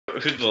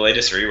Who's the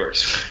latest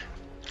reworks?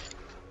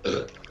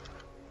 Oh,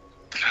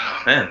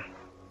 man.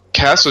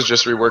 Cass was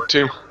just reworked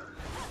too.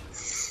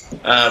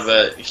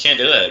 But you can't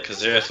do that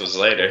because Zereth was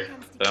later.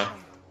 So.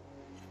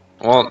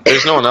 Well,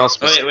 there's no one else.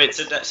 Wait,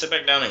 sit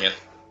back down again.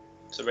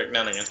 Sit back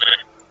down again.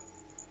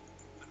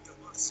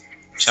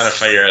 Trying to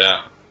figure it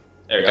out.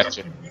 There we go.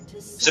 Gotcha.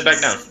 Sit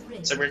back down.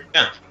 Sit back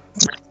down.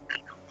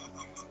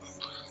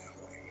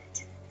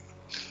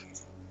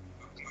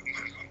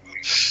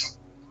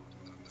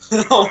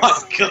 Oh my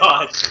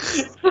god!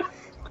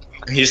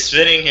 He's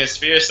spinning his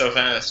spear so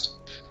fast.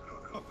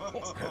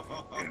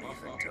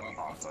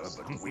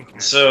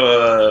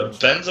 So,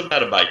 Ben's about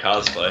to buy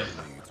cosplay.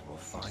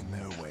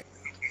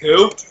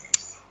 Who?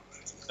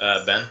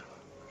 Ben.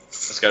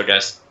 Let's go,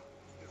 guys.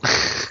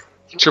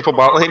 Triple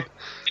bot lane.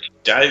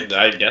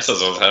 I guess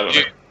that's what's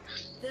happening.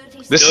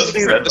 This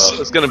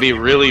is going to be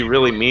really,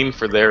 really mean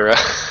for their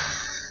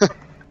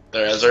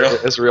Ezreal.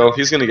 Ezreal.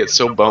 He's going to get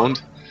so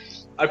boned.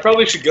 I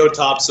probably should go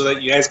top so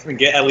that you guys can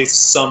get at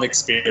least some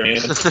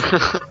experience.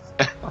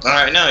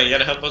 Alright, no, you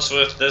gotta help us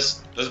with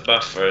this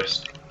buff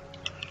first.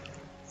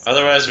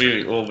 Otherwise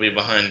we will be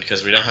behind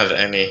because we don't have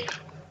any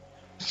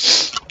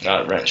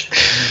wrench.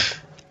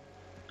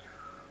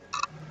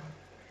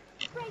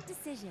 Right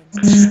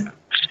decision.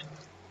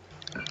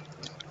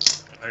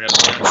 I got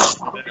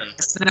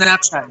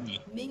Snapchat me.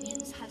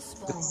 Minions have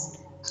spawned.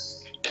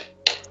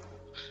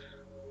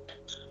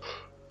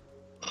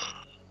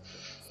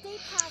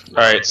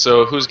 Alright,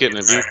 so who's getting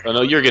it? Oh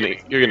no, you're gonna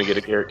get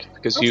it, Garrick,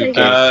 because you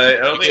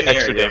it'll be get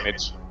extra near,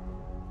 damage.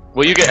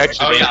 Well, you get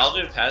extra damage. yeah, I'll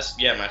do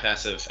my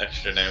passive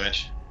extra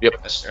damage.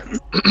 Yep. That's true.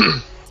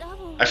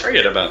 I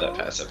forget about that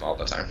passive all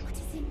the time.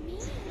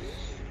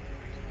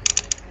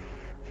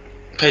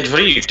 Paige,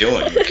 what are you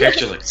doing? Your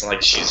character looks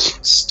like she's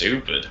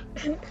stupid.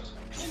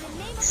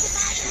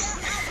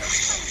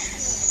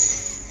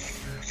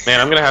 Man,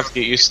 I'm gonna have to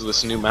get used to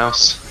this new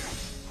mouse.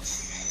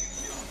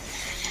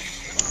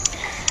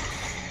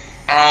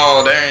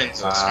 Oh, dang.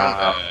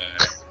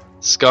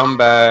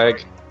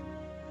 Scumbag.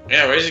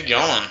 Yeah, where's he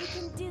going?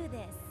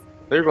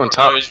 They're going Oh,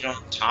 top. he's going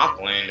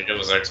top lane to give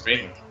us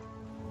XP.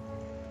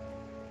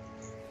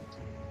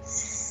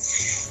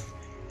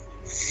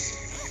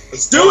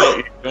 Let's do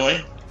it! You're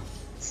going?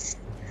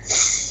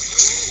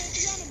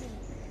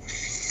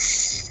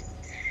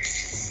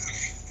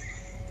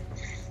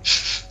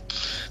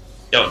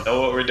 Yo,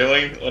 know what we're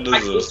doing? What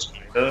is this?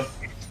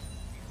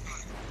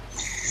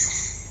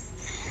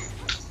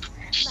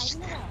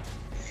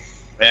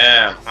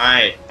 Yeah,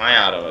 my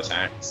auto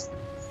attacks.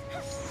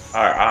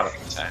 Our auto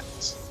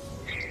attacks.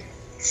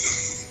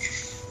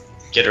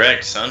 Get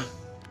wrecked, son.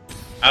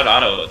 Out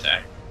auto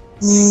attack.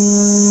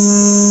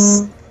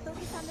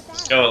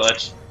 Let's go,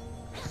 Lich.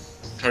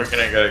 We're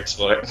gonna go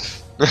explore.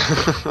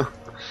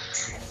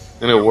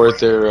 Gonna ward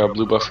their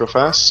blue buff real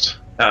fast.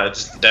 No,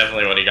 it's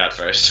definitely what he got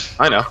first.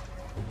 I know.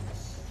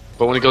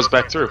 But when he goes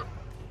back through.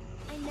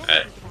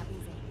 Alright.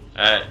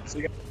 Alright.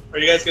 Are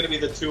you guys gonna be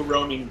the two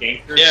roaming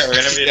gankers? Yeah, we're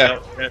gonna be Yeah.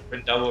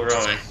 double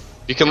roaming.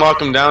 You can lock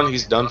him down,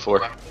 he's done for.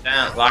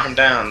 Lock him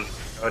down,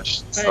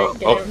 coach.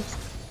 Oh.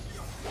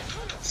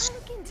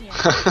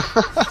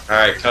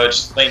 Alright,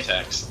 coach, lane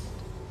tax.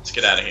 Let's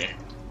get out of here.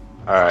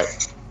 Alright.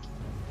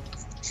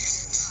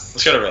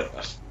 Let's go to red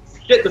buff.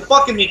 Shit, they're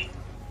fucking me.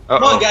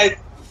 Come Uh-oh. on, guys.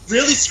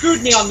 Really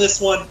screwed me on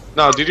this one.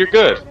 No, dude, you're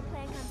good.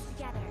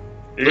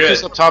 You're Look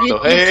who's good. up top, You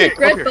though. Hey, took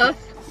come up red here. buff.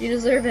 You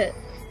deserve it.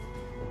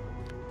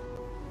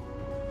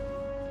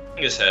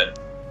 His head.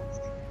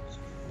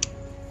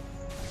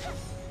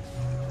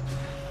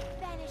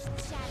 Banish the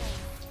shadows.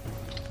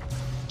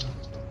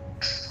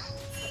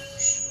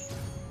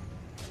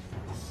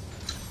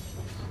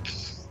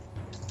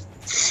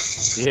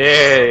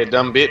 Yeah,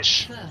 dumb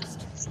bitch.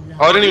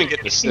 Oh, I didn't even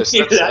get this. That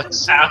That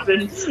sucks.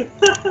 happened.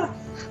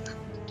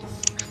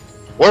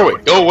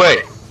 Warwick, go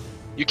away.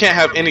 You can't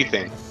have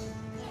anything.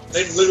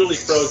 They literally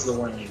froze the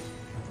lane.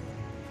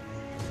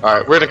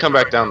 Alright, we're gonna come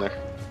back down there.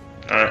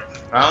 Alright.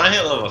 I wanna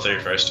hit level 3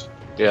 first.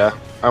 Yeah,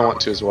 I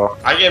want to as well.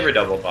 I gave her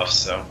double buffs,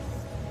 so.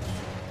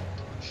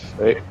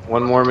 Wait,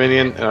 one more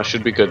minion, and I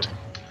should be good.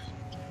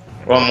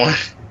 One more.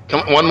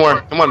 Come on, one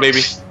more. Come on,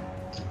 baby.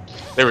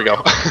 There we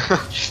go.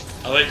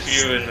 I'll wait for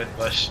you in mid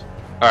bush.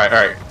 Alright.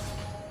 Alright.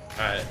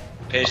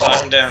 Paige,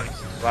 lock him down.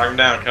 Lock him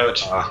down,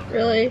 coach.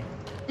 Really?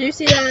 Do you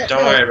see that?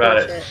 Don't worry about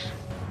it. Bullshit.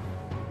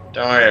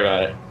 Don't worry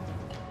about it.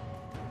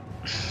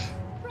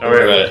 Don't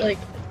worry about it. Like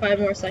 5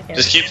 more seconds.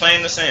 Just keep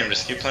playing the same.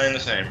 Just keep playing the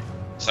same.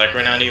 It's like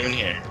we're not even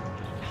here.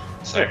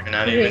 It's like we're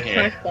not I'm even getting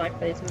here. flash blocked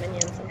by these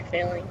minions. I'm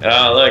failing.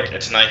 Oh, look.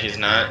 It's like he's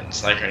not.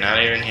 It's like we're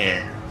not even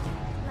here.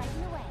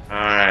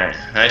 Alright.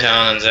 Hi,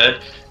 Talon and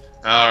Zed.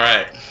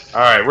 Alright.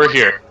 Alright, we're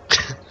here.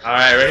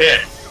 Alright, we're here.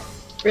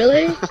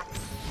 Really?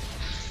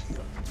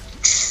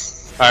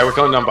 Alright, we're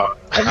going down bot.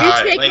 If you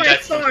Alright, take lane my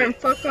tax farm,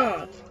 fuck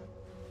off.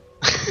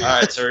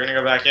 Alright, so we're gonna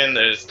go back in.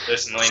 There's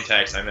some lane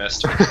tags I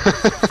missed.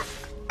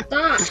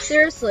 Stop,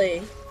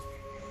 seriously.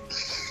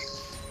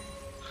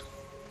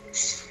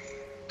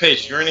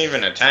 Paige, you weren't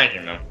even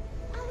attacking them.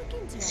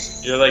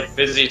 You're like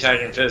busy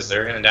attacking Fizz.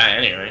 They're gonna die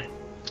anyway.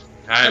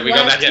 Alright, we go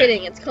back last in.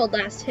 hitting. It's called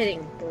last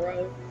hitting,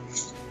 bro.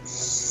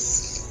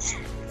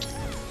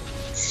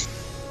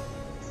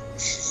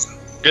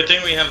 Good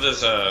thing we have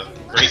this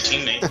great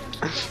teammate.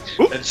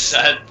 It's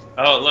sad.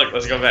 Oh look,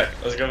 let's go back.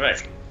 Let's go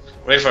back.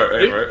 Wait for it.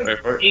 Wait for it. Wait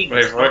for it.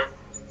 Wait for it.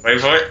 Wait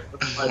for it.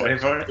 Wait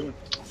for it.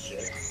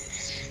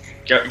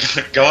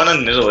 Go on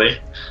in Italy.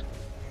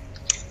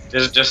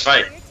 Just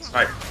fight. Just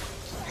fight.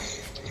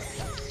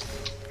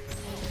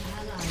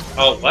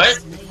 Oh what?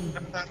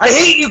 I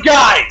hate you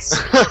guys!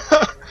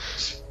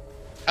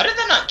 How did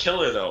that not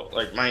kill her though?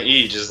 Like my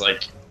E just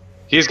like.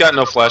 He's got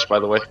no flash, by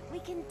the way.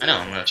 I know.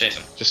 I'm gonna chase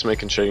him. Just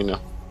making sure you know.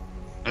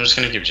 I'm just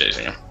gonna keep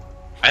chasing him.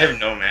 I have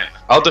no mana.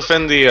 I'll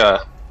defend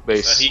the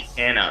base. So he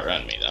can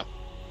outrun me though.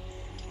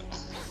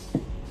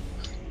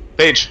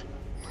 Paige.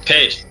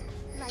 Paige,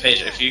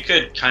 if you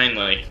could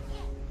kindly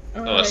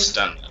throw a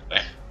stun that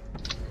way.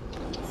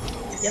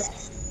 Yep.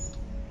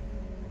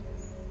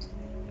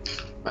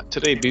 Not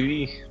today,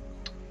 baby.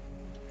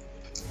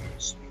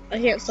 I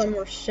can't stun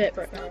more shit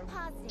right now.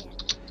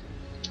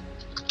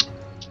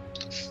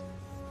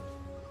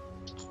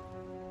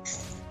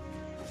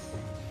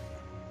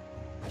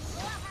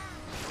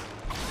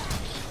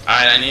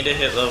 Alright, I need to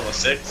hit level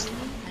 6.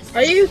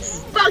 Are you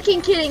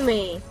fucking kidding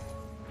me?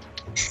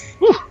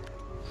 Whew.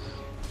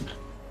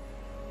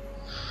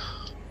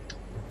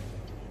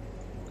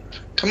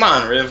 Come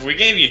on, Riv, we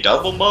gave you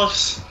double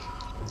buffs.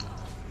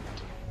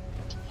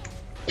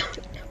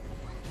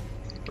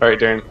 Alright,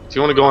 Darren. Do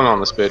you want to go in on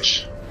this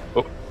bitch?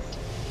 Oh.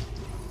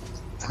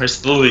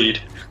 Where's the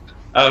lead?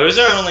 Oh, who's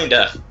our only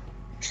death?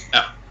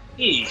 Oh,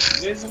 Hey, you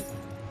guys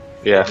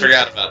Yeah. I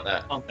forgot about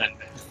that. on that.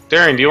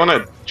 Darren, do you want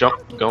to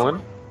go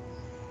in?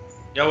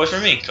 Yo, wait for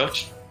me,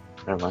 coach.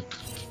 Never mind.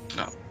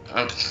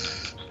 No.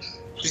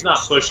 She's not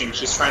pushing,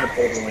 she's trying to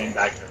pull the lane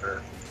back to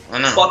her. I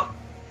know. Fuck.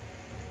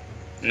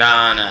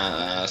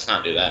 Nah, let's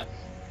not do that.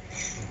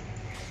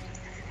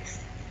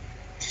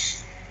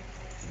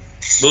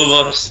 Blue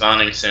buff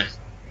spawning soon.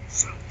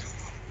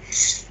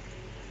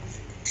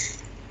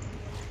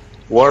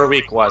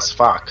 Warwick was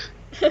fuck.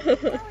 I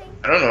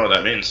don't know what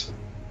that means.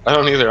 I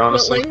don't either, What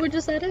honestly. language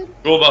is that in?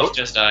 Blue buff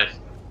just died.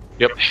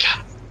 Yep.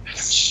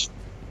 Shh.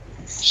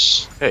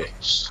 Hey.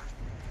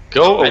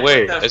 Go I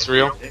away, took that-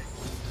 Ezreal.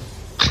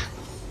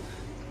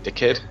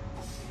 Dickhead.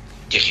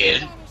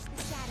 Dickhead.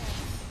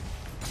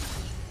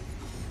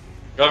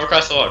 Go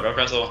across the wall, go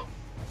across the wall.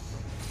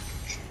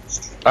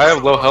 I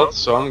have low health,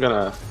 so I'm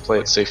gonna play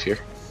it safe here.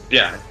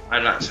 Yeah,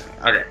 I'm not saying.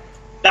 Okay.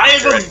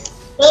 Diagram!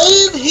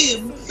 I am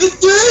him!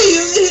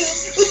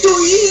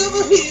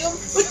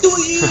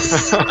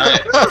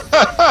 Alright.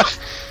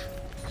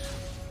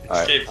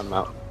 Alright, Escape. I'm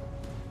out.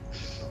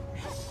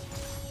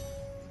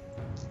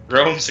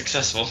 Rome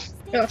successful.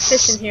 Got a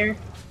fish in here.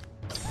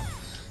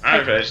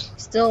 Alright, Paige.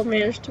 Still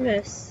managed to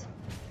miss.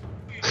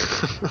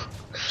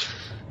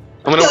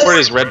 I'm gonna upgrade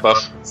his red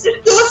buff.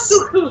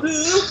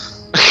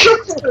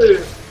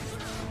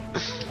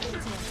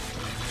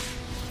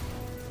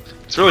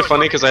 It's really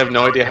funny because I have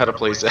no idea how to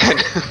play Zed.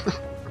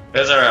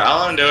 That's alright,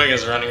 all I'm doing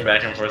is running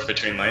back and forth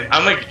between lanes.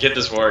 I'm gonna get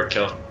this Warwick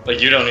kill. Like,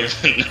 you don't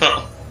even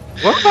know.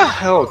 What the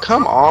hell?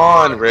 Come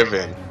on,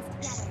 Riven.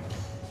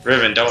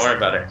 Riven, don't worry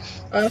about it.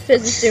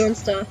 Fizz is doing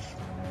stuff.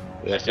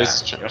 Yeah,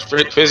 Fizz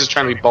is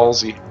trying to be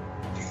ballsy.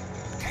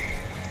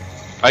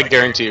 I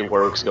guarantee you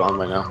Warwick's gone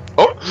by now.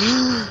 Oh!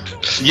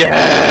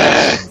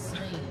 Yeah!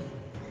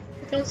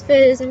 Here comes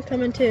Fizz, I'm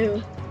coming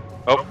too.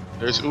 Oh,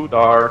 there's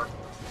Udar.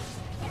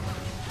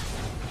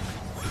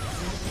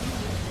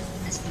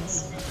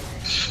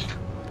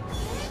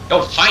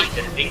 Go fight,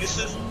 the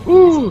dinguses!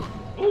 Woo!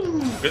 Ooh,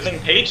 good thing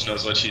Paige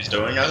knows what she's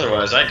doing,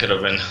 otherwise I could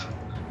have been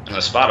in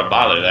a spot of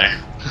bother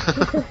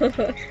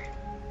there.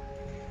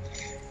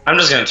 I'm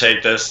just gonna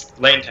take this.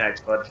 Lane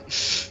tags, bud.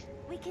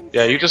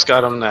 Yeah, you just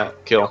got him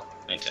that kill.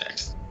 Lane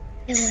tags.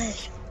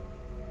 Elish.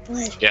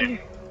 Elish, Yeah. come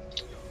here.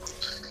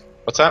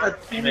 What's that?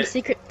 I have a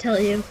secret to tell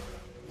you.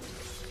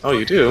 Oh,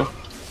 you do?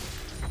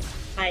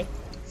 Hi.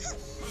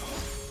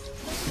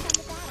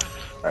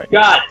 Alright,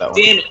 God that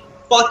damn it.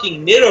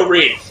 Fucking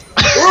Nidoran!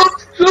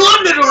 Good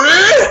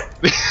Nidoran!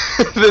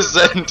 The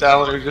Zen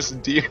talent are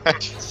just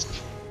DMs.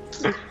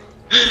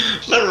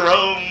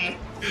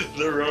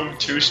 The Rome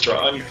too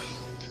strong.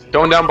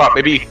 Going down bot,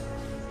 baby.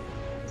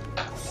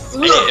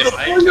 Look, if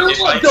I can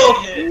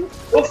hit.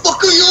 the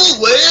fuck are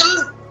you,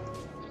 Will?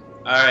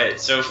 Alright,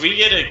 so if we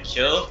get a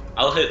kill,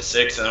 I'll hit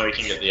 6 and then we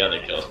can get the other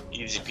kill.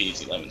 Easy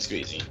peasy, lemon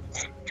squeezy.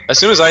 As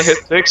soon as I hit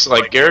 6,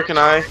 like Garrick and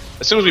I,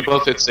 as soon as we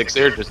both hit 6,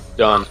 they're just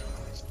done.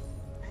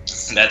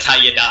 That's how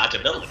you dodge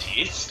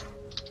abilities.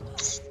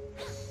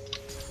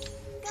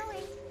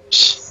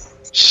 Shh,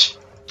 shh,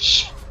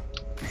 shh.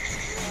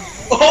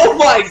 Oh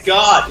my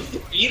god!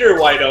 Eat her,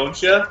 why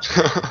don't ya?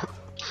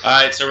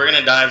 Alright, so we're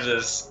gonna dive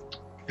this.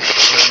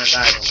 We're gonna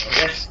dive him,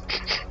 okay?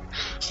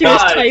 She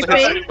was God,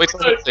 typing. Wait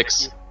till I hit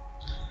 6.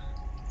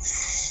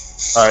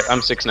 Alright,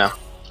 I'm 6 now.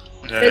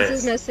 Fizz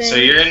is missing. So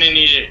you're gonna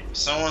need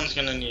someone's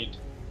gonna need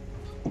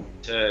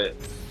to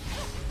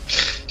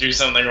do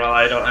something while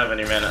I don't have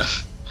any mana.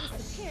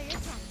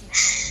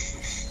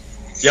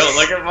 Yo,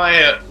 look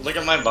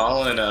at my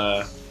ball and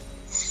Oh,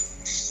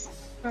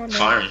 no.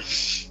 farm.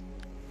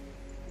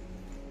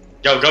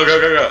 Yo, go!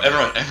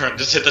 Everyone,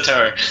 just hit the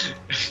tower.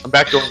 I'm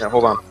back door now.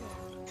 Hold on.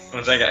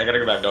 1 second, I gotta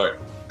go back door.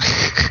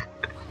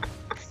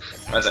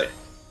 1 sec.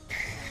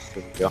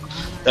 There we go.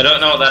 They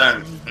don't know that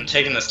I'm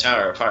taking this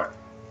tower apart.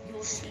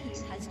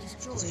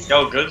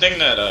 Yo, good thing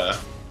that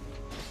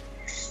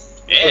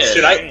yeah. Oh,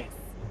 shit,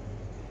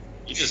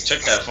 You just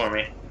took that for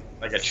me,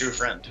 like a true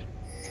friend.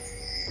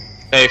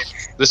 Hey,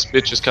 this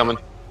bitch is coming.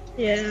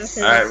 Yeah,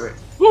 okay. All right,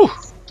 Woo!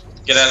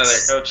 get out of there,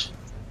 coach.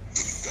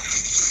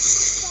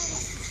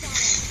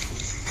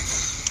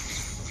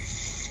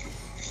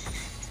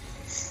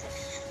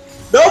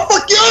 No,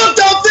 fuck you,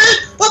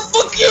 Dolphin! Oh,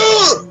 fuck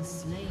you!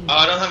 Oh,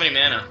 I don't have any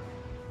mana.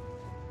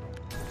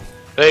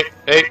 Hey.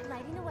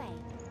 Lighting the way.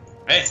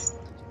 Hey.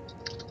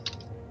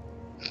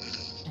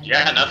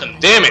 Yeah, nothing.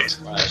 Damn it!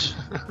 Flash.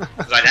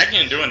 Like I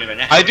can't do anything.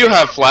 I do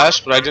have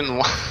flash, but I didn't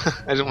want.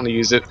 I didn't want to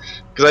use it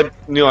because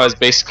I knew I was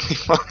basically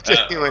fucked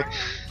anyway.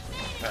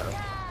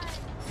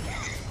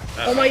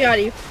 Oh my god,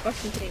 are you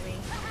fucking kidding me?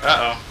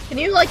 Uh oh. Can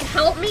you, like,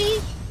 help me?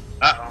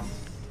 Uh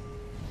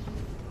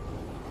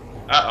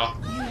oh.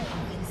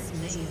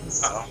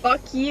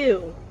 Fuck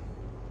you.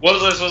 What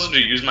was I supposed to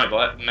do? Use my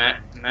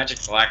magic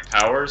black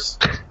powers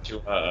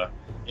to,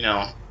 you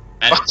know,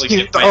 magically Fucking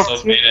give myself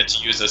Dolphin. mana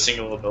to use a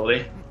single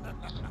ability?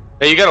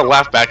 Hey, you gotta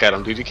laugh back at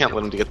him, dude. You can't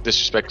let him get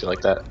disrespected like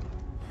that.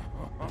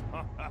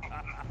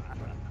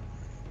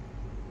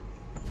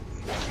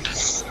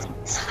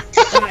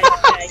 Die,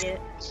 faggot.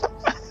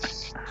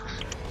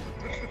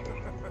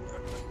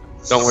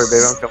 Don't worry,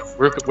 baby. I'm coming.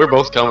 We're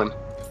both coming.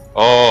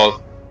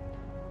 Oh,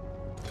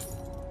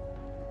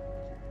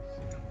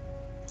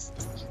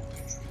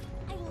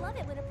 I love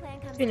it when a plan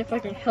comes I'm gonna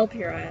fucking help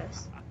your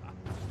ass.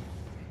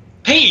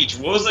 Paige,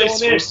 what was I Going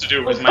supposed in. to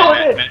do with I'm my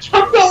going in. magic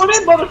I'm powers? going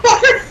in,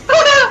 motherfucker!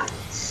 Oh, no!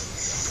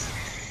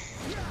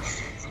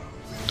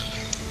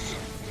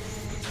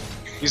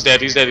 he's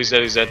dead. He's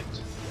dead.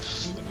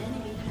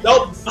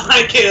 Nope,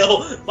 my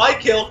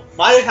kill,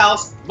 my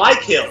house, my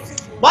kill.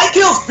 My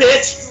kills,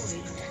 bitch!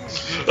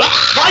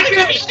 My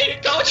kills!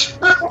 Coach!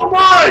 Oh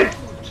my!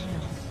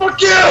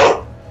 Fuck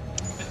you!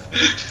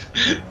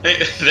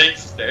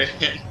 Thanks,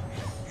 Darian.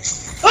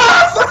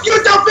 Ah, fuck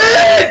you,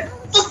 Dolphin!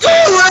 Fuck you,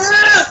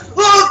 man!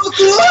 Oh, fuck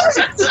you!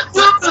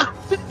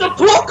 The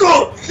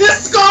Poco!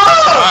 Let's go!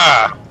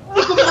 Ah!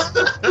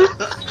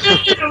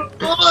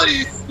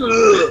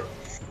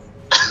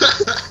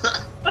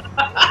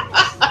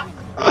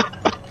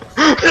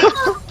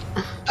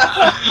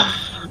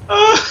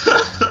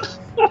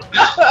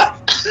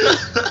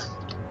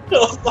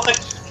 Oh my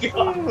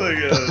Oh god! my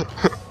god.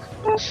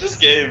 This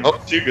game, Oh.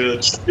 too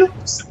good.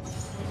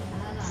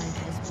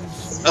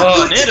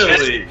 Oh, in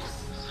Italy!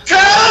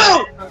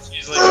 Go!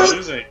 She's like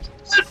losing.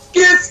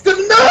 Gets the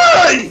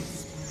knife!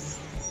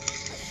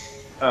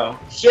 Oh.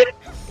 Shit!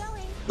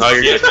 going. No,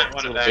 you're You good. might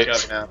want to back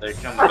Bitch. up now. They're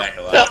coming back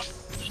alive.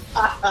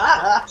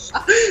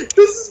 This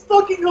is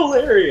fucking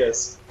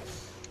hilarious.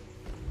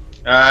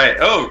 Alright.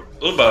 Oh,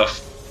 blue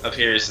buff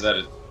appears that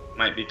it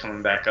might be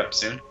coming back up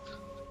soon.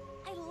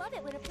 I love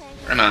it when a plan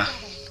We're comes gonna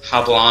together.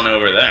 hobble on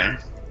over there.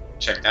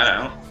 Check that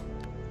out.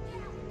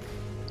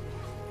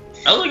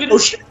 Oh, look at Oh it.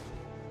 shit!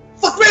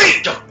 Fuck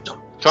me! Go.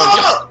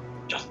 Ah!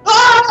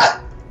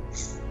 Ah!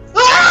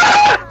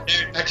 Ah!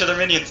 Back to the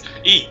minions.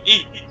 E.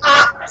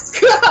 Ah!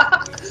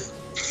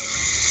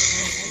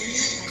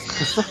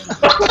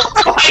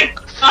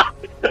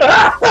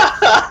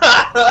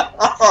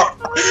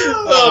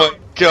 Oh my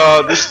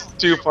god, this is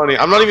too funny.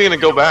 I'm not even gonna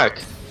go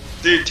back.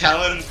 Dude,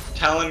 Talon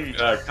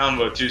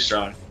combo too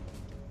strong.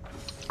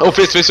 Oh,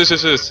 fist.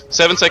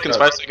 7 seconds,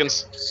 5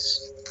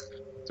 seconds.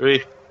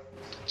 3,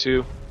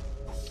 2.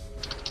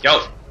 Yo.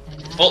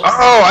 Oh,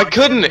 Oh, I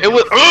couldn't. It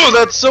was. Oh,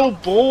 that's so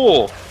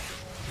bull.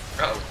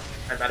 bro.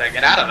 I better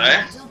get out of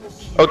there.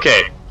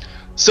 Okay,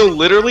 so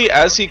literally,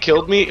 as he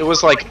killed me, it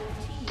was like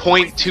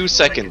 0.2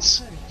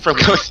 seconds from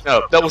going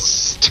up. That was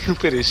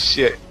stupid as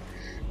shit.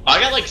 I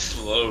got like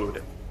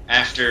slowed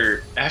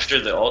after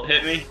the ult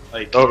hit me.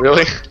 Like, Oh,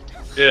 really?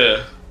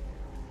 yeah.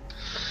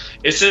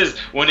 It says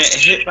when it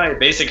hit by a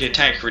basic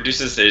attack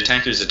reduces the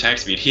attacker's attack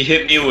speed. He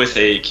hit me with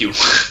a Q.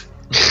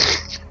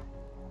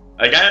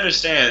 Like I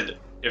understand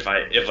if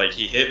like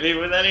he hit me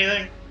with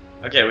anything.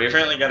 Okay, we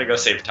apparently got to go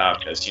save top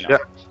because you know. Yeah.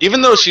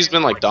 Even though she's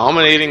been like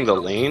dominating the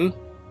lane,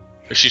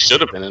 or she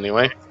should have been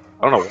anyway.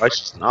 I don't know why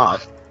she's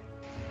not.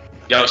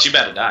 Yo, she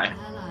better die.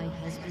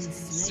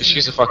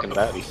 She's a fucking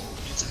baddie.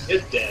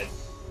 It's dead.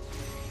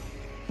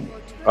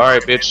 All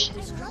right, bitch.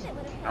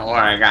 Don't worry,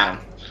 I got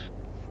him.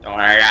 Don't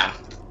worry, I got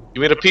him.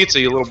 You made a pizza,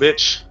 you little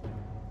bitch.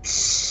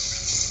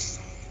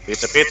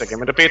 Pizza. Give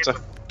me the pizza.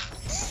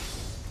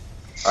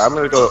 I'm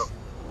gonna go.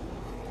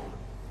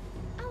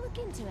 I'll look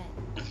into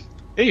it.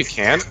 Yeah, you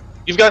can.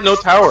 You've got no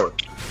tower.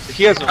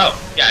 He has no.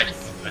 Oh, yeah.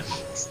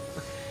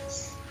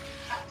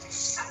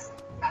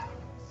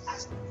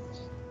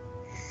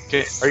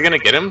 Okay, are you gonna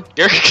get him,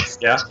 Garrick?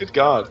 Yeah. Good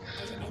God.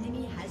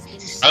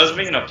 I was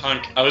being a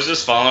punk. I was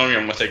just following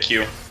him with a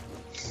Q.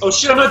 Oh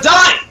shit, I'm gonna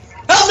die!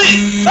 Help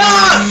me!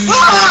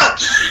 Ah!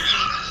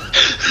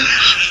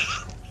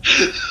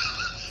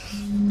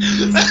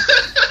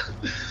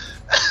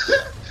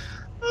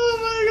 Oh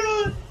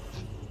my god.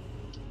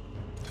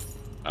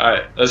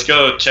 Alright, let's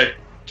go check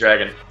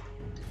dragon.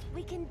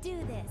 We can do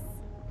this.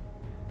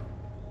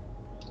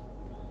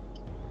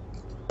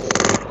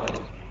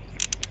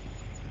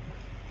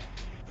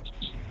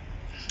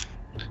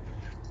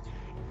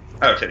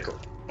 Okay, cool.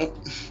 Oh,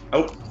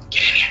 oh,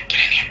 get in here, get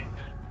in here.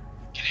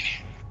 Get in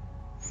here.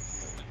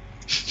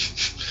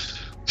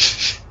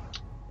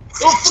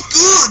 Oh, fuck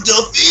you,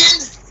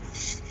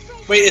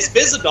 Dolphin! Wait, is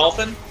Fizz a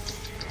dolphin?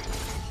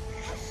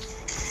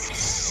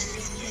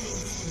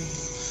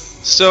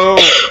 So,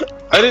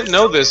 I didn't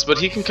know this, but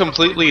he can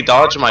completely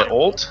dodge my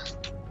ult.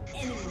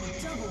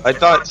 I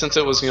thought since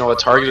it was, a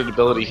targeted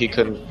ability, he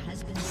couldn't do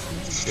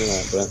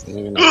that, but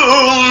maybe not.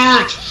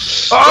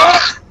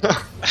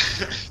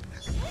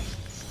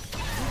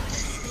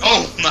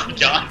 Oh my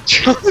god.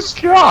 Oh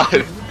god!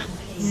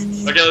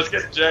 Okay, let's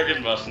get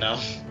dragon buff now.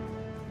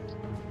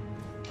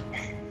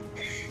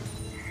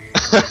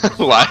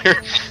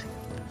 Liar.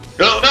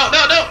 No, no,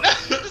 no, no, no!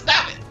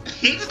 Stop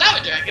it! Stop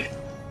it, dragon!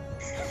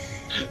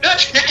 No,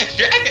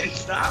 dragon,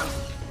 stop!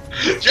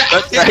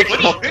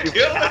 Dragon, what are you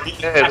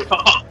doing?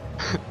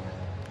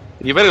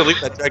 You better leave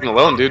that dragon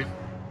alone, dude.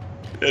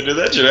 Yeah, do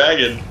that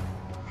dragon.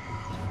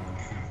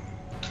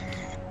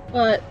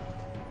 What?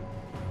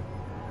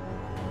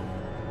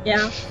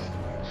 Yeah.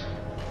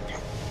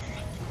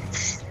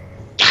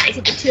 Is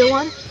it the tier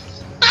 1?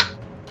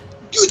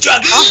 You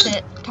dragon! Toss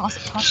it. Toss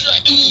it. Toss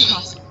it.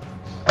 Toss it.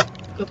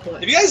 Go for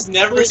Have it. you guys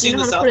never Wait, seen you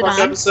know the how South to put it Park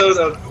on? episode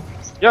of...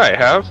 Yeah, I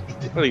have.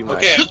 What are you,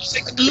 Okay, man? I'm just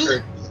saying.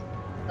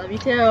 Love you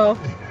too.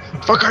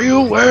 Fuck are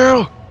you,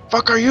 Will?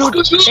 Fuck are you?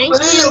 Thank you.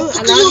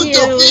 I love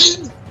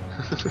you.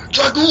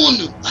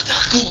 Dragoon!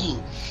 Attack!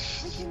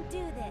 We can do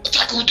this.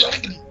 Attack on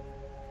dragon!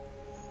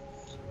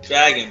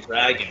 Dragon,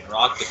 dragon,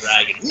 rock the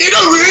dragon.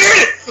 Nigga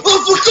red! Oh,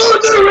 fuck you,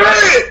 nigga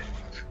red!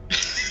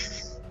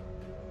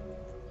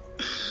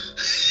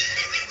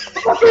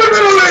 Fuck you,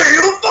 nigga red!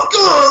 Oh, fuck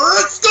you!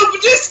 Let's go for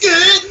this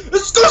game!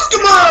 Let's go,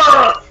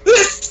 Skama!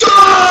 Let's go!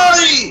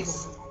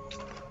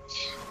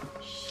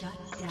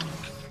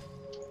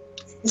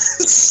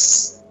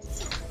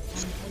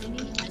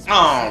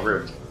 Oh,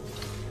 rude.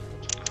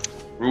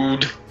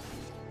 Rude.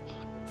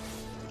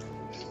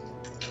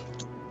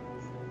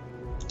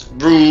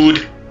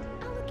 Rude.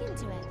 I'll look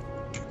into it.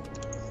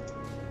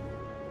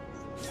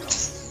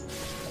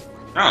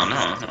 No,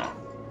 no, no.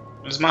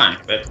 It's mine,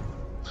 but.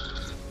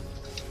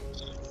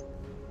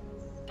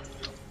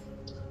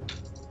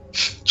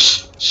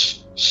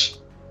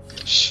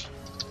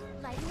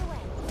 Lighting the way.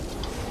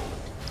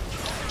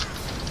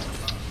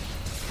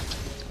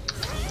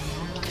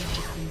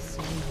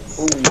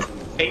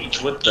 Ooh,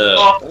 Paige with the.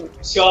 Oh, Oh,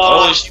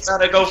 God. she's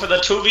gotta go for the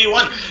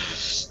 2v1.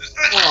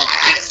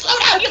 Slow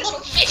down, you little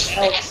fish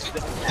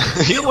bastard.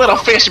 You little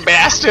fish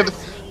bastard!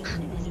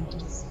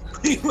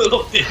 You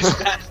little fish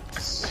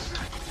bastard.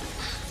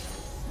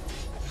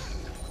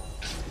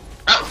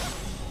 Oh,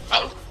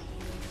 oh,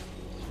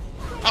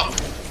 oh.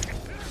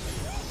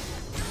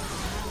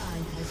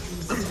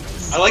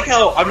 I like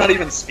how I'm not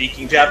even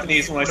speaking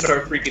Japanese when I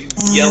start freaking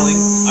yelling.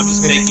 I'm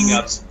just making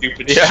up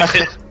stupid Yeah.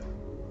 shit.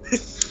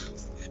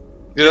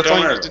 Dude, that's all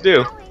you have to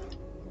do.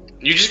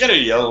 You just gotta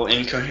yell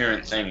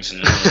incoherent things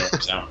and then it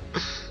works out.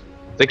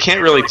 They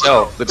can't really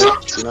tell the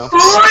difference, you know?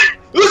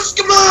 Let's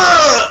come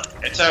on!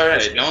 It's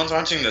alright, no one's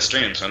watching the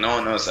stream, so no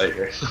one knows that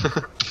you're.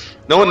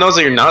 No one knows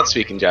that you're not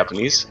speaking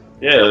Japanese.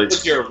 Yeah,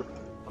 With your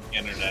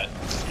internet.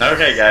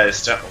 okay,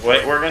 guys,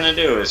 what we're gonna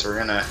do is we're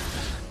gonna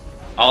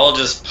all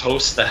just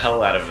post the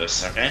hell out of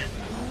this, okay?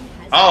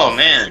 Oh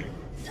man,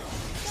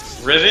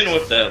 Riven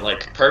with the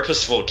like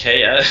purposeful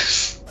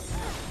KS.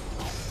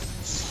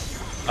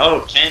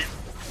 Oh, can't.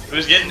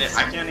 Who's getting it?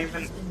 I can't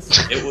even.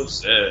 It was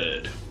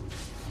said.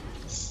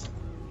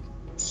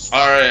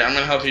 Alright, I'm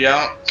gonna help you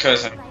out,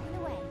 cause Lighting the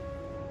way.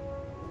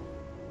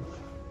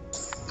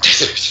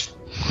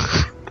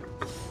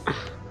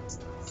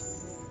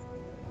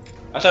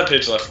 I thought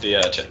Paige left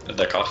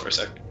the call for a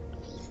sec.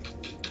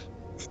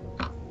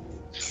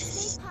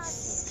 Stay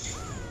positive.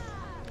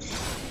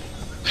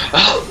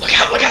 Oh, look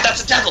out,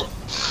 that's a devil!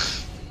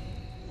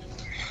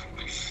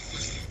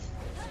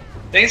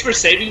 Thanks for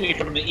saving me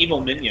from the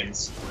evil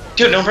minions.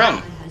 Dude, no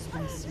problem.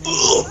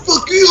 Oh,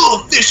 fuck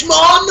you,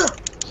 fishman!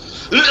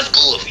 Let's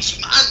go,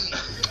 fishy man!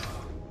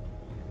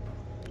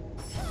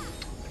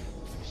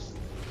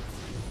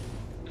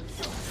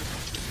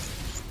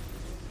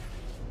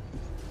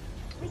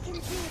 We can do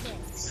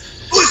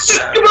this. Oh,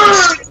 shit, come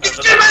on!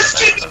 Get my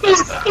shit!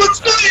 Let's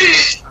do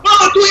it!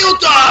 Oh,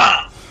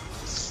 Toyota!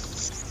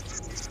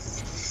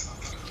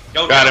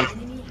 Go, Got go.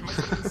 him.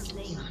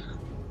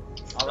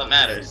 All that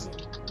matters.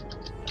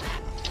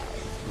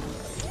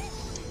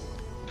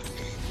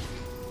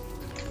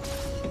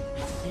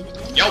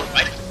 Yo,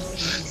 wait.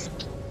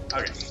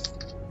 Okay.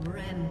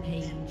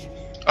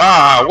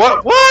 Ah,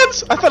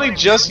 what? I thought he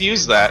just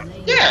used that.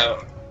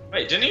 Yeah.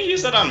 Wait, didn't he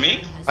use that on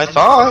me? I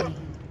thought.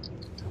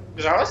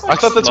 'Cause I was I like,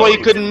 thought that's why you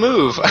slow. couldn't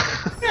move.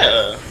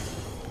 Yeah.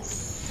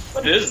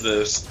 What is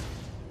this?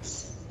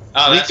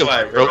 Oh, League that's of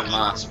why Broken. Riven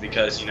lost,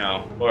 because, you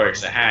know,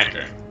 Borik's a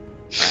hacker.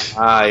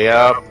 Ah,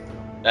 yep.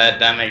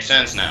 That makes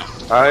sense now.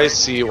 I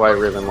see why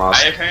Riven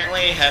lost. I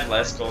apparently had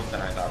less gold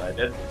than I thought I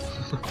did.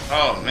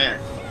 Oh, man.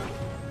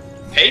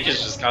 Paige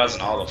is just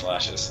causing all the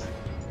flashes.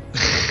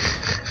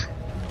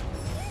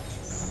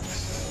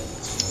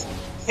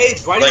 Hey,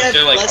 why do you Like, have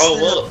they're like, less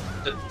oh,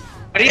 than, well,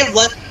 why do you have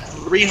less than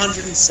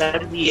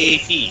 370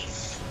 AP?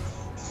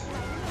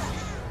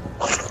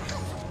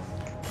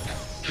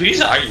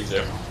 who's are you,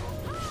 though?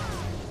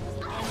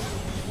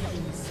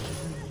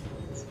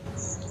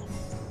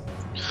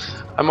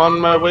 I'm on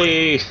my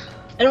way.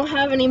 I don't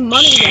have any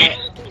money yet.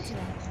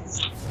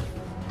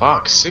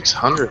 Fuck,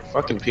 600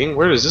 fucking ping?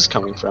 Where is this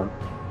coming from?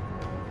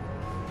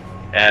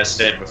 As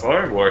stated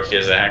before, Warwick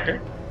is a hacker.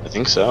 I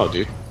think so,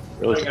 dude.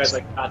 Really Alright, think guys, so.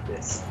 I got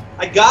this.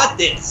 I got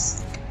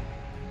this!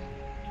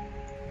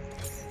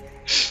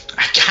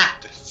 I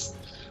got this.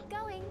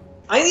 Going.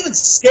 I ain't even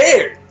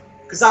scared!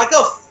 Cause I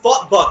got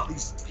buck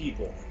these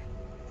people.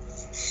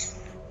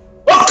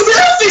 Oh, come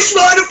here, fish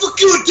rider, fuck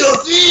you,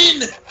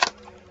 Delphine!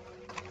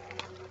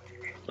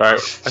 Alright,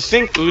 I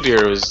think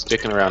Udyr was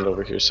sticking around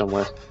over here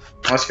somewhere.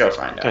 Let's go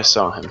find I out.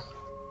 saw him.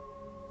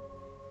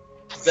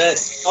 Then,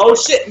 oh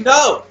shit,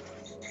 no!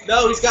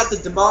 No, he's got the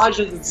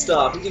damages and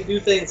stuff. He can do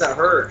things that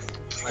hurt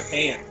my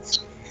pants.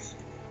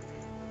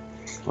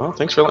 Well,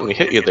 thanks for letting me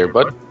hit you there,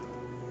 bud.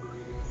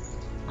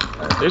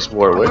 There's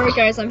Warwick. Alright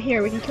guys, I'm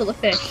here. We can kill the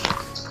fish.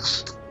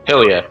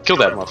 Hell yeah, kill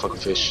that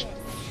motherfucking fish.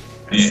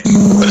 Yeah.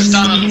 Put a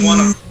stun on one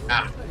of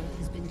them.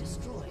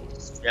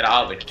 Get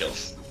all the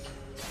kills.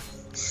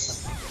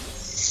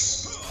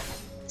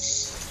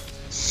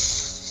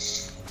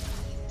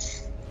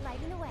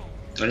 Lighting away.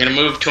 I'm gonna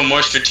move to a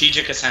more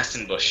strategic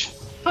assassin bush.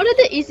 How did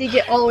the Easy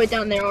get all the way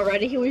down there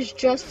already? He was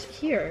just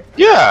here.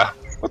 Yeah!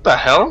 What the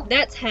hell?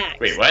 That's hacked.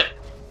 Wait, what?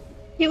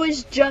 He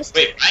was just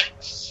Wait,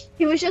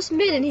 he was just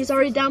mid and he's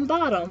already down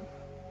bottom.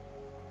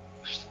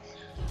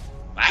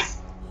 what?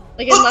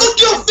 Like Oh, unless fuck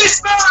you,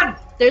 fish man!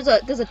 there's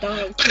a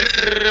dog.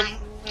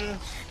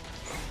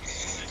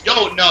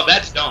 Yo, no,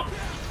 that's dumb.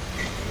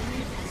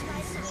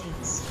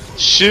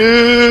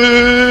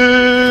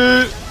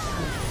 Shoot!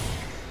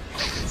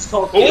 It's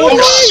called Oh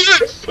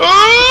shit!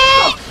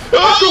 Oh!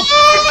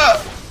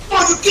 Oh!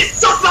 Oh, you get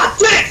sucked my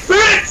dick,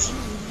 bitch!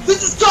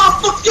 This is called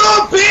fuck you,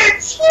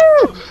 bitch!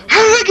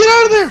 How did I get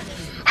out of there?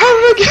 How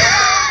did I get?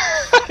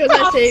 Because I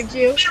saved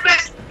you.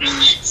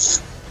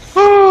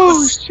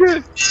 Oh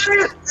shit!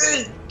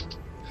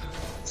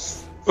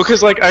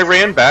 Because like I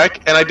ran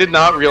back and I did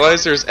not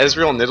realize there's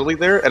Ezreal and Italy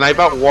there, and I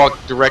about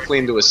walked directly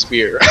into a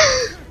spear.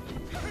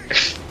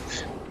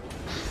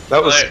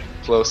 That was Like,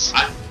 close.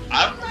 I'm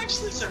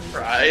actually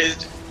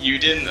surprised you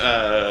didn't,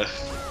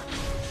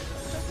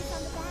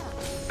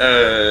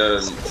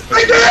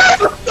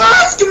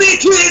 Ask me,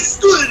 kids,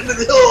 good in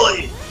the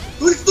hoy!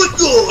 Who's the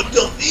good,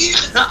 Duffy?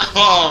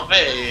 oh,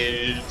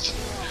 Paige.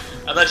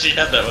 I thought she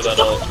had that without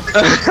all.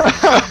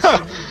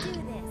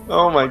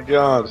 Oh my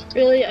god.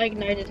 Really, I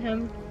ignited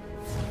him.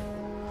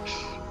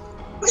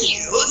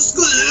 Yes,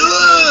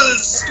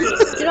 good.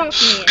 Get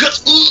off me.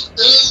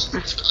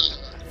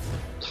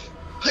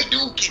 I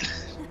do get.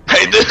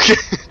 Hey, dude.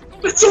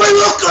 It's my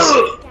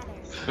local!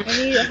 I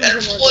need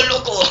 100 more.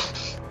 local.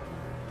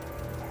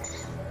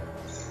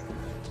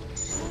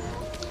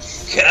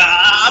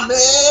 Coming!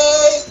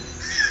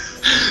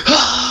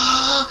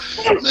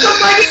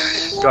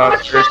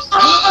 God, Trick.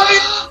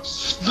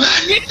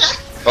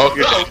 Oh,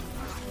 you're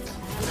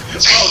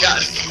Oh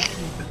god.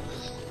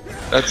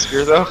 that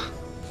spear though?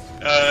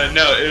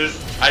 No, it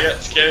was. I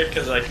got scared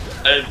because like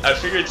I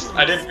figured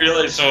I didn't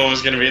realize someone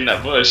was gonna be in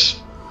that bush.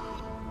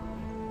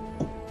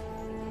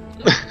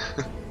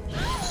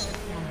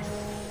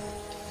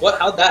 What?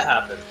 How'd that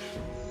happen?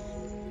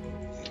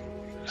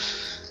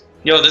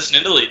 Yo, this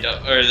Nidalee though,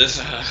 or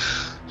this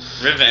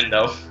Riven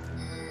though.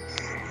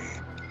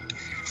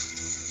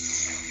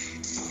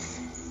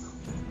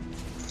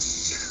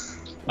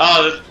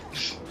 Oh,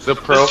 The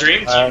pro. this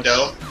dream team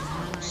though.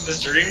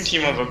 This dream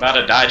team of about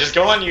to die. Just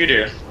go on you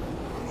do.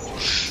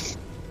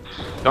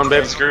 Don't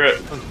baby. Screw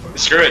it.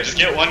 Screw it. Just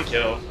get one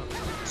kill.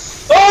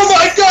 Oh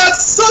my god,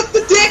 suck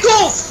the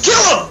dickles!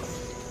 Kill him!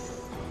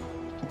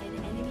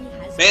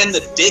 Man,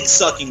 the dick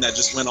sucking that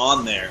just went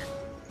on there.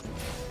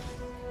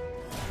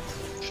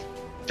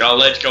 Go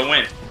ledge, go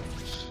win.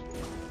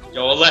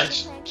 Go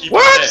ledge. Keep her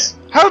What?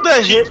 How'd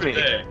that there. Keep hit her me?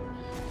 there.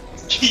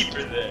 Keep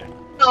her there.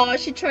 Oh,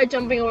 she tried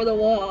jumping over the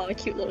wall. A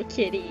cute little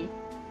kitty.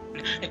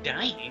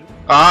 Dying?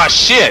 Ah,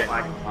 shit! Oh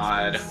my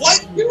god. Why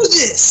do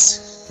this?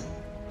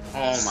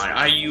 Oh my,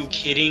 are you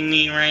kidding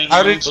me right now?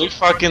 How did you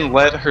fucking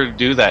let her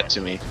do that to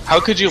me? How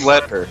could you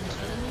let her?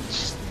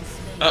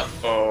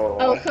 Uh-oh.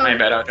 Oh, come. My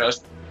bad,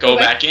 Outcast. Go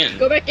back in.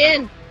 Go back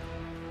in.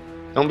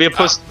 Don't be a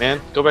pussy, man.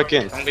 Go back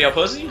in. Don't be a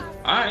pussy?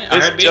 Alright, I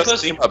This heard be a just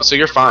pussy. came up, so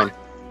you're fine.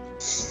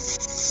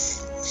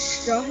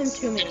 Draw him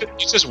to me.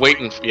 He's just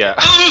waiting for yeah.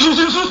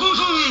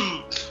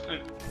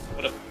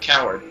 What a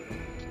coward.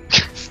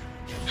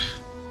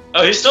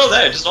 Oh, he's still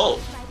there, just ult.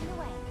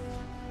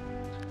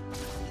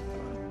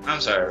 I'm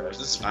sorry, this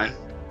is fine.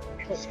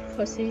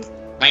 Pussy.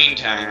 Main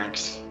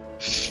tax. I'll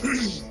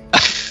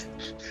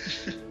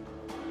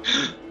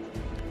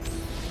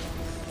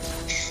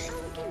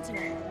look into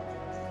it.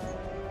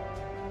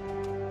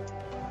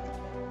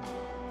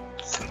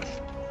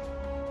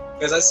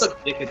 Guys, I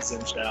suck dick at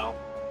Sim Chow.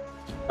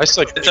 I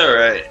suck. It's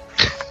alright.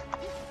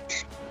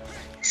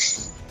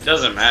 It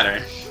doesn't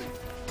matter.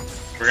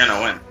 We're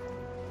gonna win.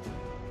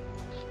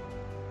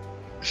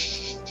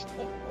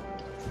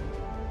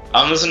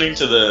 I'm listening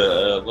to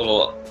the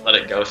little Let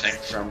It Go thing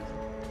from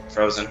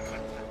Frozen. I love it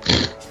when a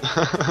plan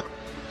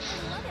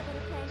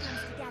comes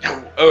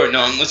together. Oh no,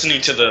 I'm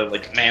listening to the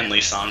like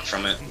manly song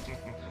from it.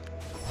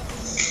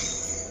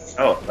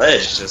 Oh,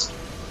 ledge just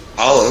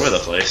all over the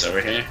place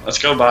over here. Let's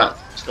go bot.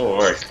 Let's go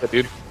work. Yeah,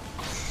 dude.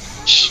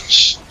 Shh,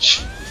 shh,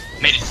 shh.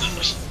 Made it to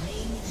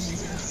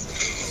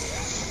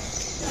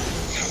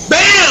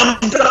BAM!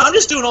 Dude, I'm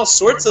just doing all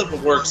sorts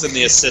of works in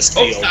the assist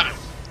Oh, field. stop it.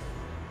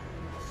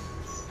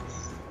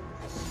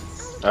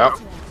 Oh,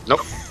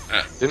 nope.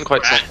 Didn't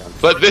quite slow down.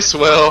 But this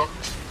will.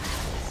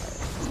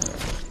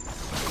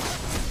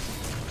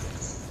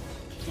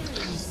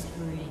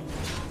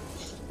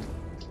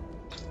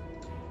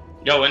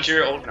 Yo, when's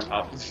your old gonna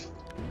pop?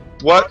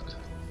 What?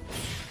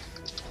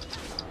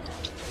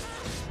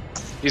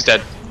 He's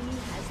dead.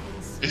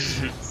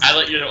 I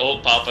let your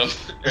old pop him.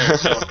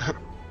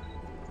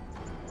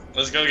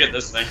 Let's go get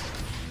this thing.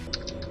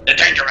 The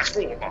dangerous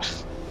fool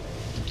buff.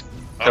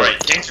 Alright,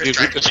 dangerous Dude,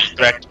 dragon. we just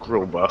cracked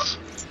Gruel buff.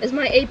 Is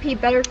my AP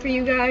better for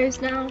you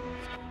guys now?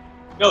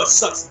 No, it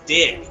sucks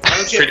dick. Why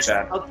don't you Pretty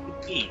have bad.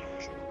 LP?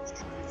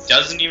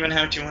 Doesn't even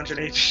have 200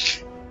 AP.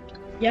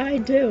 Yeah, I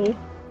do.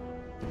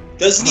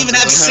 Doesn't even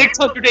have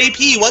 600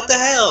 AP. What the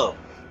hell?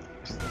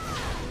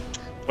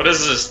 What is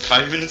this,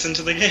 5 minutes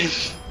into the game?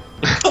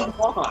 Come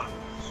on.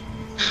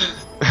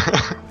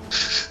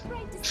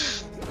 Right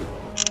decision.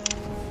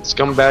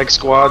 Scumbag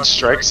squad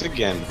strikes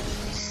again.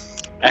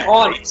 Come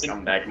on,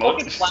 Scumbag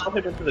mode. fucking plow him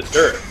into the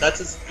dirt.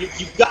 That's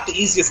you've got the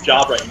easiest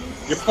job right now.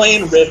 You're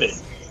playing Ribbon.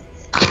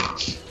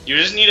 You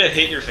just need to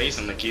hit your face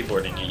on the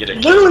keyboard and you get a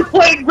kill. Literally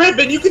playing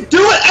Ribbon. You can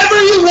do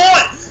whatever you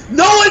want.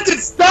 No one can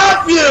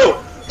stop you.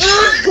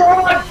 Oh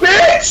God,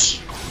 bitch!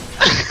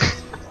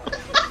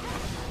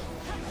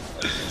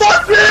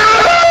 Fuck you!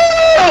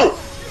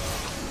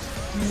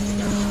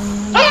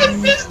 I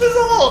missed his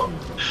ult!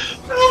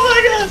 Oh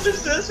my gosh,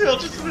 this Ezreal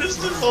just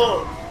missed his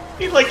ult.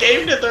 He like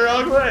aimed it the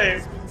wrong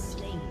way.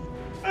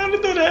 How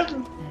did that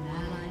happen?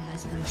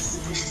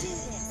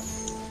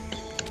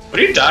 What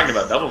are you talking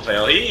about? Double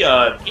fail. He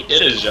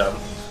did his job.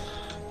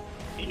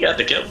 He got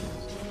the kill.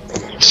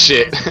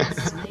 Shit.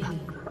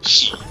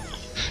 Shit.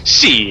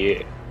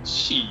 Shit.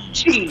 Shit.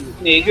 Jeez,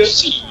 nigga.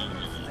 Shit.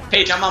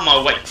 Paige, I'm on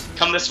my way.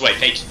 Come this way,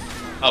 Paige.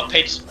 Oh,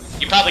 Paige,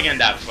 you're probably gonna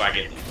die before I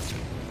get there.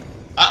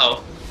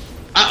 Uh-oh.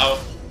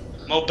 Uh-oh.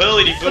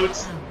 Mobility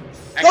boots.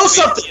 Throw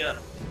something!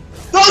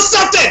 Throw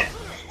something!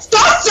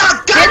 Stop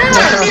something! God damn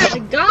Oh it!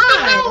 my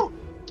god!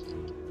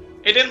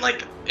 It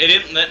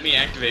didn't let me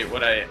activate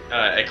what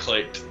I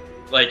clicked.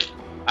 Like,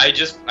 I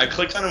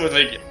clicked on it with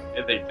like,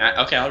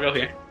 okay, I'll go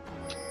here.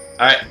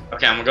 Alright,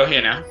 okay, I'm gonna go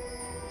here now.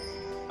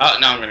 Oh,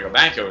 now I'm gonna go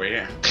back over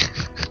here.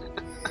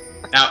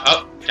 Now,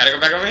 oh, gotta go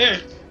back over here.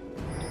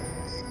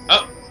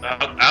 Oh,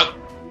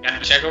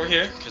 gotta check over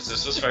here, because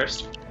this was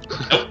first.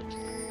 Nope.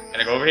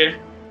 Gotta go over here.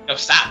 No,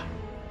 stop.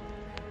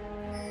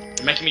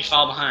 You're making me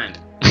fall behind.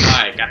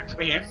 Alright, gotta go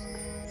over here.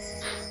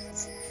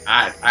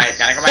 Alright,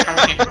 gotta go back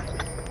over here.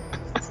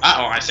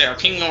 Uh-oh, I said a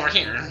ping over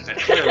here. That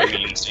clearly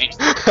means danger.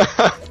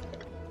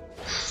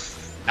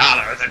 Ah,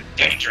 there was a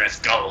dangerous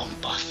golem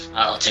buff.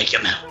 I'll take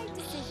him out.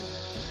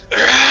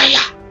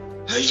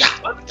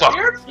 Fuck.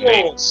 Careful.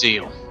 Navy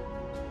SEAL.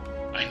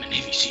 I'm a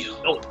Navy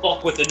SEAL. Don't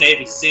fuck with the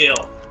Navy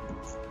SEAL.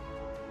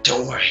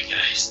 Don't worry,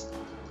 guys.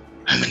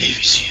 I'm a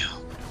Navy SEAL.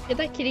 Get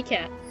that kitty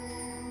cat.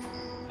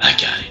 I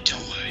got it,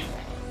 don't worry.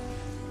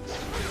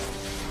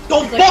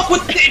 Don't fuck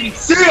with the Navy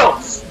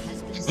SEALs!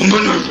 I'm a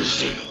Navy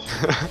SEAL.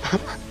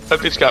 That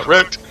bitch got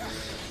wrecked.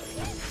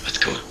 Let's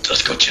go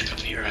check up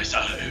here. I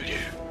saw it over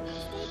here.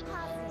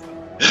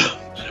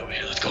 Not over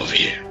here, let's go over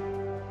here.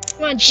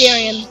 Come on,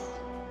 Darian.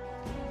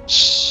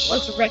 Shh.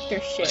 Let's wreck their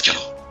Let's shit.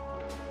 go.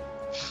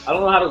 I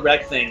don't know how to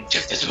wreck things.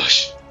 Check this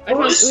bush. I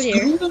found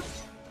Udyr.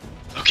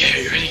 Okay, are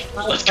you ready?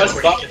 Let's Let's go.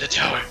 We're go. gonna get the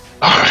tower.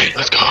 Alright,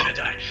 let's go. We're gonna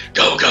die.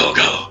 Go, go,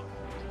 go.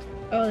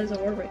 Oh, there's a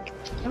Warwick.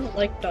 I don't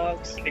like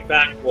dogs. Big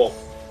bad wolf.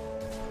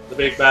 The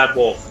big bad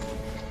wolf.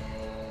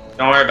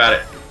 Don't worry about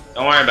it.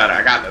 Don't worry about it.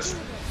 I got this.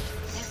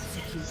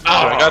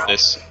 Oh, I got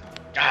this.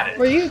 Got it.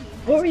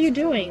 What were you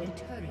doing?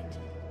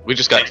 We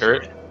just got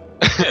hurt.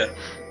 Yeah.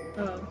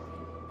 Oh.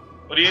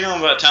 What do you know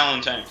about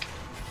Talon Tank?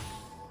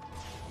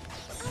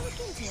 I'll look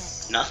into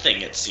it.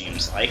 Nothing, it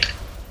seems like.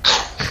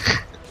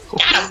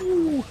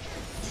 You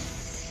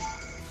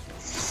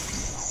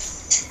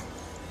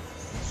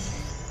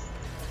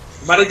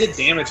might have did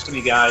damage to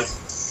me, guys.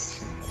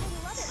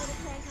 I love it when a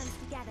plan comes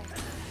together.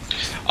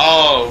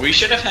 Oh, we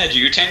should have had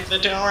you tank the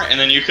tower, and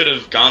then you could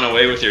have gone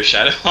away with your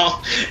Shadow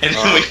Ball, and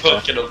then we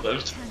both could have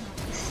lived.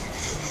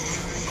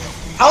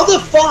 How the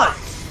fuck?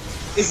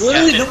 Is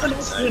literally no one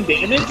else doing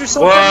damage or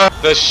something? What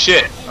the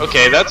shit?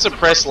 Okay, that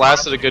suppress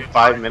lasted a good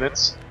 5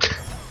 minutes.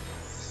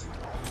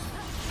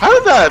 How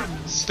did that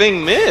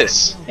thing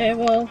miss? Okay,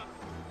 well.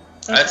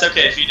 That's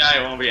okay. If you die,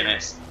 it won't be an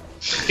ace.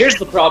 Here's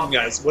the problem,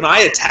 guys. When I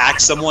attack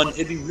someone,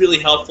 it'd be really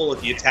helpful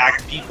if you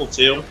attack people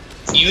too.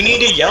 You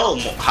need to yell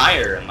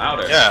higher and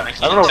louder. Yeah, I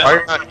don't know can't why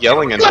you're not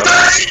yelling enough.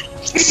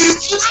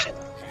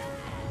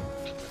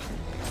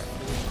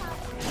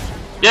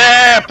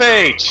 Yeah,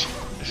 Paige!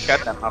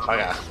 Got that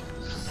motherfucker.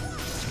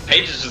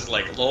 Paige is just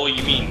like, lol,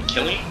 you mean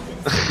killing?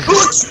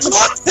 What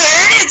the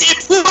hell is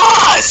it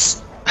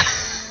plus?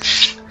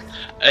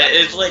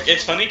 It's like,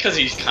 it's funny because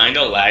he's kind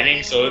of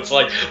lagging, so it's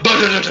like.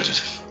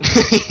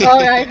 Oh,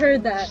 yeah, I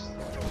heard that.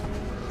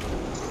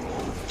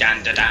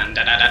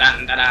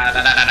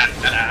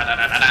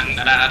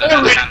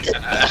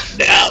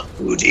 Now,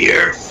 oh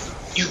dear.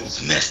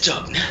 You've messed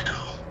up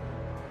now.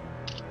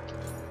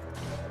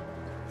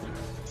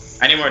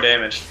 I need more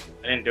damage.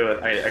 I didn't do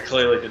it. I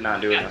clearly did not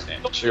do enough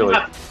damage. Really?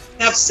 I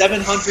have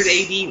 700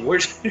 AD.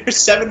 Where's your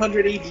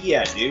 700 AD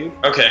at, dude?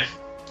 Okay.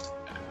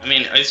 I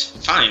mean,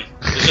 it's fine.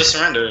 It's just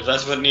surrender if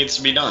that's what needs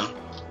to be done.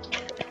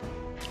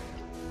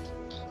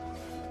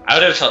 I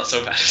would have felt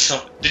so bad.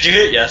 Did you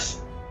hit yes?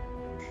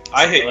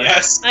 I hit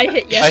yes. I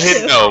hit yes. I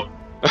hit too. no.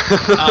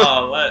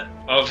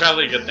 Oh,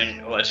 probably a good thing.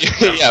 I'll let you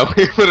know. Yeah,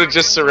 we would have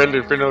just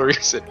surrendered for no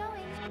reason.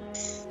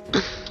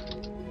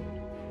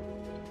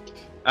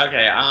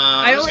 Okay,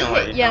 I I'm just only gonna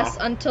let hit you yes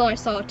know. until I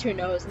saw 2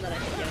 no's and then I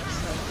hit yes.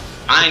 So.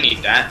 I need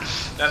that.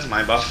 That's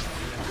my buff.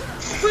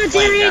 Come on,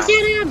 Laying Darian, down.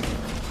 get him!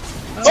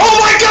 Oh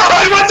my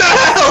god, what the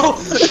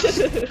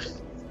hell?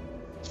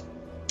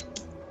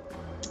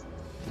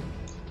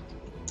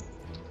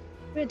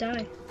 I'm gonna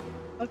die.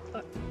 Fuck,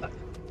 fuck, fuck.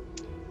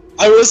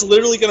 I was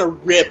literally gonna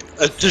rip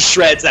to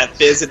shreds at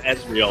Fizz and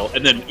Ezreal,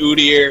 and then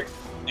Udyr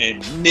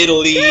and That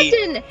Nidalee.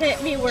 didn't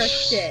hit me worth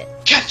shit.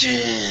 Captain!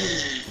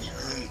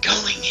 I'm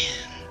going in.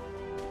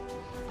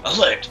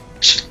 Alert!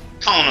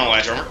 Calling a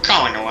wedge, we're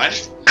calling a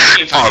wedge.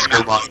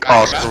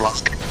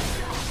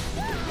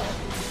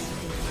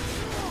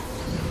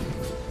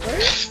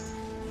 Where's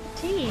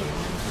team?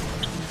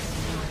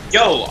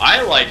 Yo,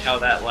 I like how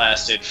that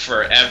lasted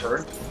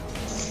forever.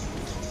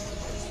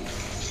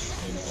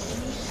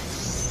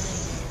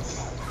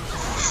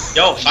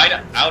 Yo, fight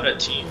out a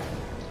team.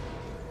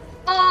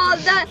 Oh,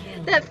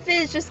 that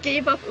Fizz just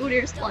gave up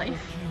Udyr's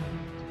life.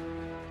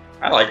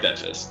 I like that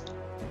fist.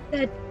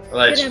 That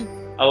Alleged. hit him.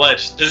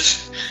 Alleged.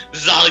 This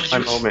is all you. My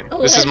moment.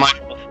 This is my.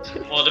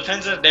 Well, it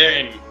depends if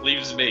Darian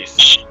leaves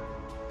base.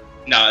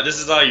 No, this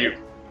is all you.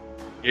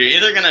 You're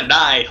either gonna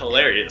die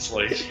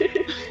hilariously, He's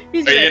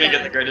or you're gonna die.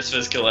 get the greatest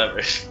fist kill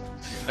ever.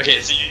 Okay,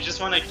 so you just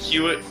wanna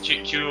queue it,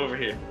 queue over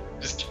here.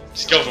 Just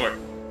go for it.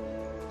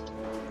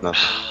 No.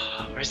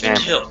 Where's the Damn.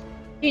 kill?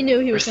 He knew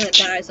he was gonna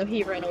die, so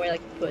he ran away like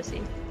a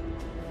pussy.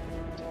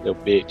 Yo,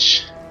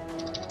 bitch.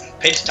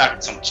 Paige talking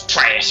so much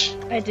trash.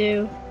 I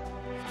do.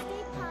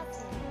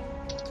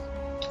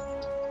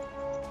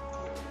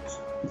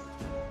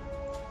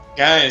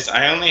 Guys,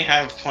 I only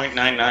have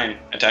 0.99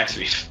 attack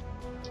speed.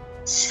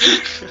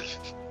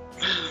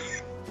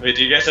 Wait,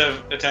 do you guys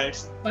have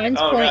attacks? Mine's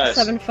Oh, guys.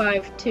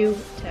 .752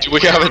 attack. Do we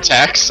have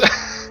attacks?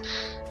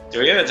 Do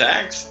we have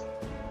attacks?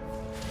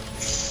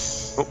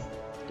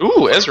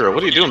 Ooh, Ezra,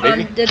 what are you doing,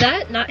 baby? Did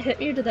that not hit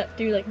me, or did that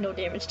do like no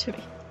damage to me?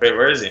 Wait,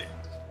 where is he?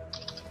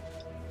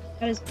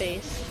 At his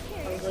base,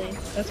 probably.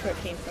 That's where it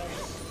came from.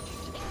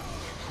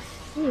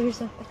 Ooh,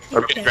 here's a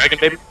Are we getting dragon,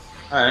 baby?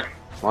 Alright.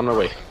 On my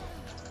way.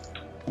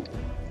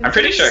 I'm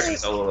pretty sure I can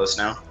solo this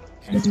now.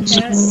 This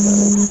cat.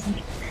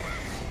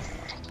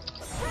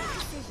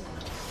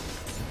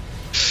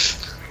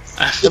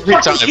 Every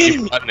time kidding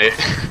you me? button it.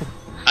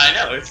 I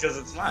know, it's because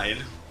it's mine.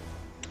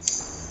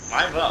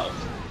 My buff.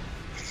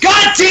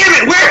 God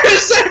damn it! Where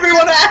is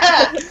everyone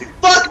at?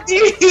 Fuck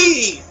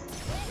me!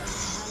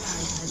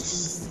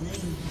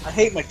 I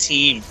hate my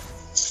team.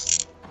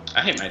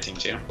 I hate my team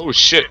too. Oh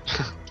shit.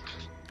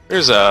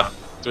 There's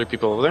 3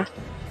 people over there.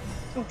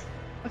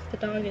 Fuck, the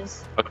dog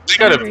is Okay, they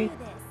got a hungry.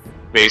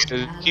 base.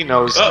 He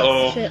knows.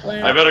 Uh-oh. Shit,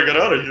 lad. I better get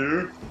out of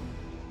here.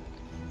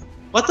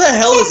 What the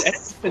hell is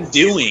Edson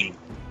doing?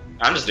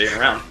 I'm just digging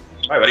around.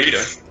 Why, what are you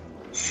doing?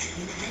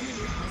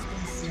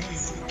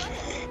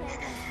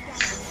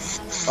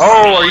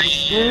 Oh, are you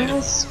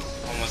serious?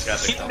 Almost got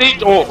He picked up.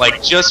 made ult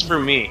like just for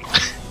me.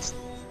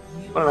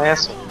 What an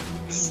asshole.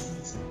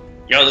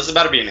 Yo, this is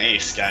about to be an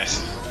ace,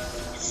 guys.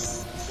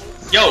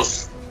 Yo!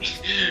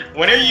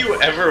 When are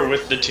you ever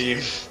with the team?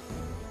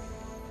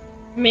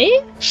 Me?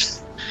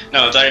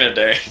 No, I'm talking to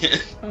Derek.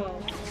 Oh.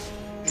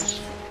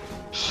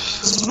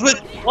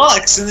 But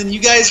Lux, and then you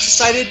guys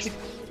decided to go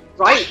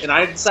right, and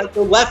I decided to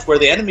go left where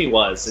the enemy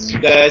was, and you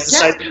guys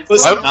decided to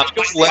push Why would not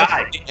we go left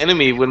with the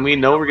enemy when we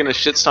know we're gonna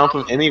shit stomp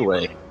him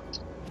anyway?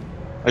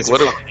 Like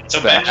what?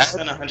 So Ben just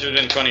spent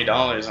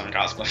 $120 on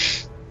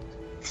cosplay.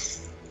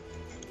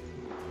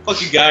 Fuck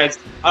you guys.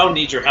 I don't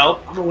need your help.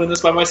 I'm gonna win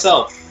this by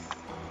myself.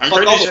 I'm Fuck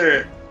all pretty the-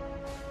 sure.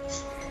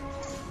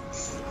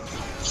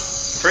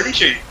 Pretty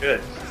sure you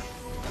could.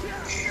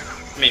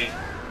 I mean,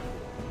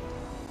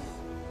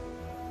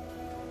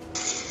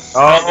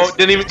 Oh,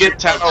 didn't even get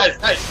tower. Guys,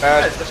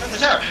 defend the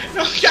tower.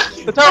 No,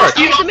 God. The tower.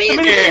 Get the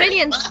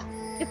minions!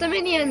 Get the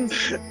minions!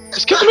 Get the minions!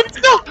 Just kill the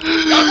minions.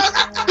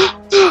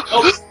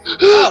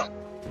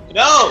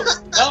 No.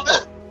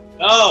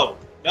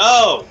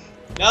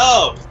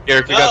 No!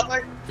 Eric,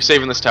 we're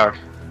saving this tower.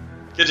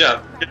 Good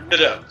job. Good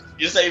job.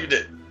 You saved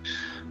it.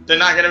 They're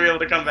not gonna be able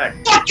to come back.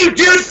 Fuck you,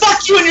 dude!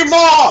 Fuck you and your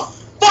mom!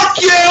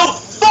 Fuck you!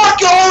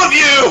 Fuck all of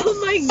you!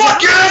 Oh my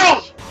Fuck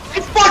god! you!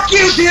 And fuck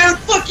you, dude!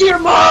 Fuck your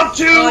mom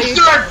too! Oh, you-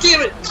 God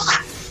damn it!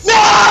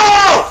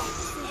 No!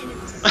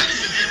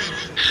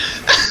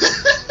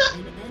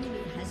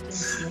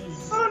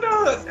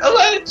 Oh no,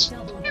 Ledge!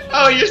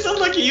 Oh, you're so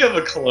lucky you have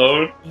a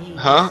clone.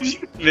 Huh?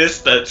 You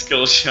missed that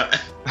skill shot.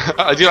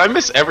 Dude, I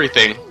miss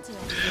everything.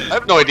 I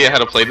have no idea how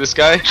to play this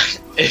guy.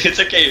 It's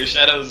okay, your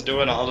shadow's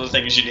doing all the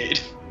things you need.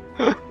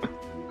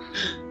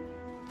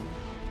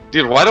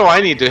 Dude, why do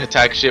I need to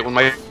attack shit when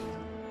my...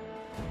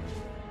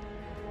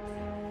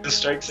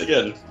 Strikes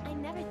again. I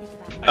never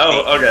think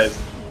about Oh guys.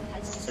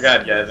 Oh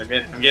god, guys, I'm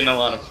getting a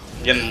lot of,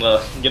 getting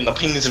the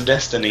pings of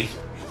destiny.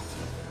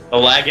 The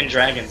lagging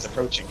dragon's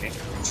approaching me.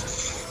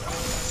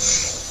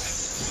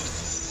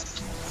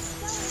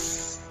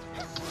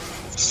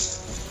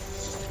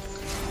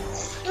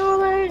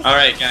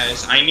 Alright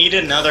guys, I need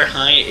another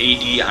high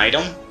AD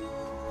item.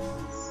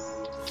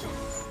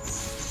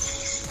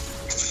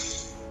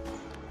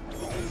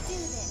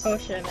 Oh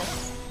shit, I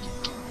missed.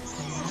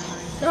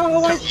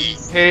 No, I...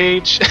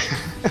 Page.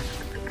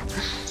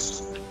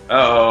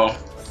 Uh-oh.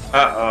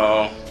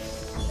 Uh-oh.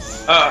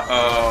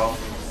 Uh-oh.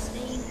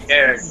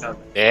 There it comes.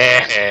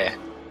 Yeah.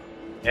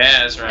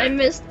 Yeah, that's I right.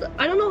 missed.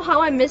 I don't know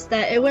how I missed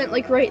that. It went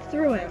like right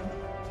through him.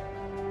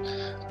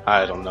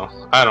 I don't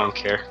know. I don't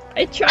care.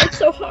 I tried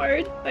so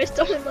hard. I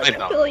still hit like I a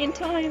know. billion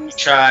times.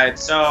 Tried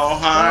so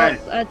hard,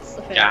 Oh, that's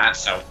a fail. got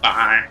so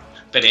far,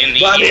 but in the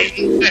But end...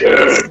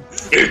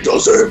 it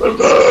doesn't even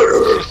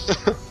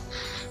matter!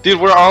 Dude,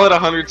 we're all at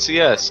 100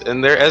 CS,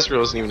 and their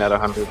Ezreal isn't even at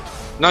 100.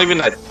 Not even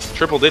at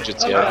triple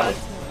digits Oh yet. god.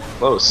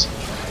 Close.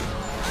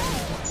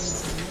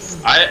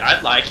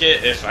 I'd like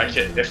it if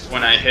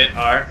when I hit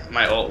R,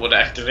 my ult would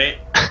activate.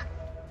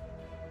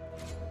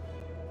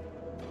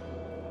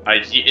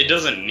 It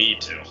doesn't need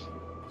to.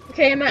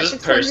 Okay, I'm at This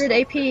is 600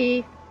 AP.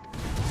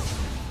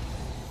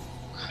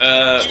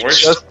 We're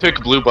Just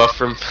pick blue buff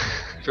from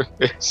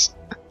this.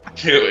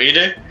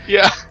 either.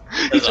 Yeah.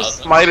 He That's just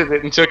awesome. smited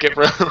it and took it,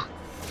 bro.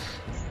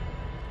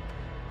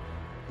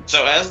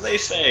 So as they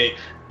say,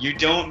 you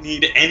don't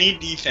need any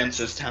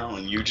defenses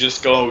talent, you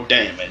just go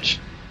damage.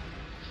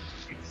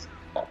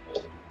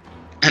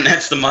 And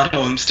that's the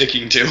motto I'm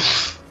sticking to.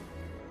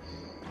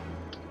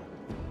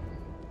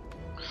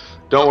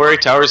 Don't worry,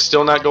 tower's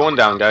still not going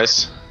down,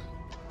 guys.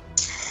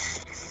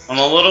 I'm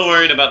a little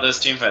worried about this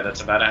team fight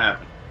that's about to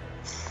happen.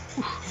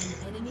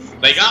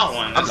 They got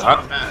one. I'm That's all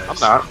not. that matters.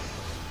 I'm not.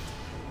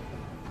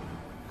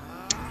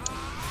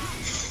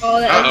 Oh,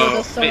 that Uh-oh. Ezreal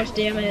does so much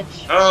damage.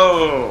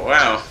 Oh,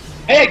 wow.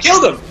 Hey, I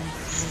killed him!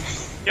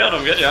 Killed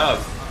him, good job.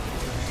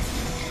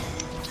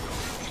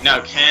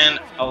 Now, can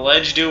a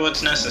ledge do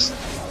what's necessary?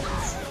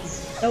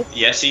 Nope.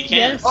 Yes, he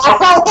can. Yes.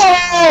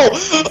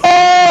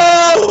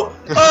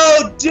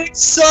 Oh, dick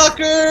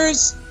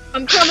suckers!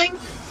 I'm coming.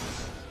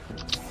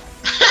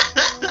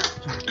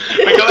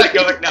 Wait,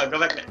 go back now, go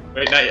back now.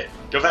 Wait, not yet.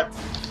 Go back.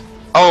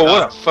 Oh,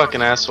 what a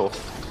fucking asshole.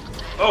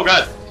 Oh,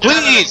 God.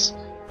 Please!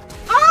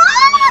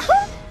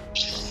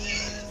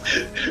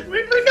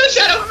 Wait, no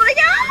shadow. Oh my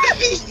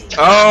god!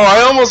 Oh,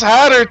 I almost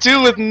had her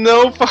too with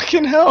no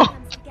fucking help.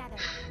 them together.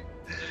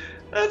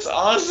 That's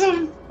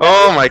awesome.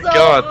 Oh my So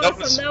god, that awesome.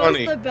 was That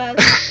funny. was the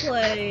best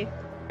play.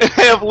 I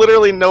have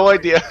literally no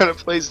idea how to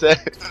play Zed.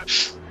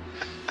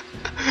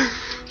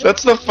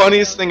 That's the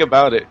funniest thing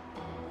about it.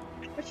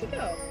 Where'd she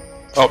go?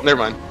 Oh, never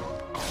mind.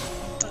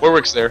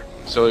 Warwick's there,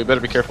 so you better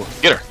be careful.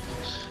 Get her.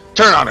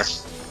 Turn on her.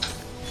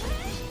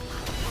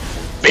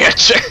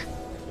 Bitch!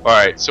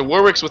 Alright, so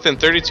Warwick's within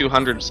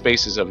 3,200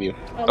 spaces of you.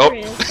 Oh, there he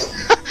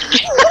is.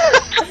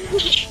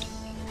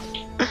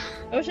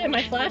 Oh shit,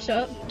 my flash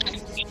up.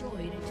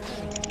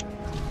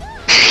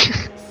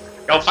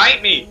 Go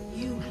fight me.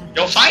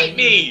 Go fight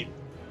me.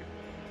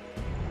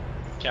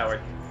 Coward.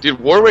 Dude,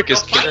 Warwick Go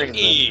is fight carrying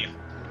them. me.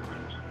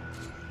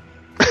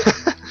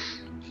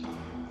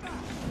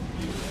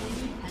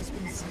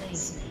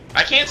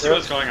 I can't see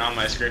what's going on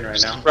my screen right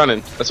now.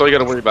 Running. That's all you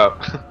gotta worry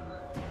about.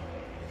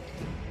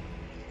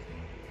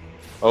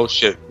 Oh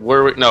shit.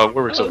 Warwick. No,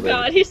 Warwick's Oh over there.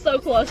 god, he's so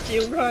close to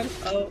you. Run.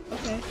 Oh,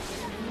 okay.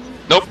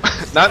 Nope,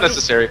 not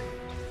necessary.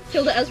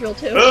 Kill the Ezreal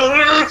too.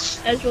 Ah!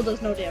 Ezreal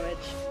does no damage.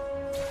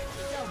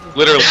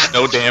 Literally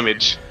no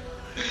damage.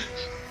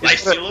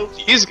 Like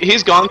Loki.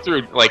 He's gone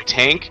through like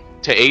tank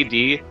to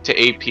AD to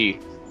AP. Wait,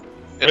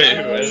 who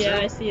Oh is yeah,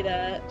 it? I see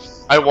that.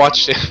 I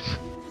watched him.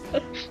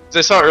 'Cause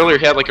I saw earlier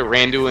he had like a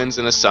Randuin's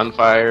and a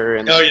Sunfire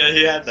and Oh yeah,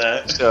 he had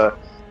that.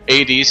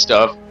 AD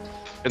stuff,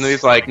 and then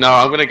he's like, "No,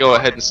 I'm gonna go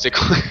ahead and stick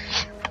with."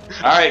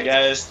 Alright,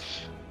 guys.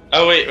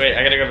 Oh, wait,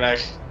 I gotta go back.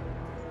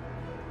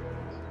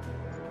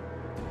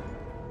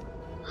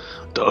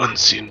 The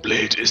unseen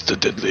blade is the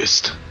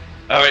deadliest.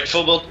 Alright,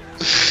 full build.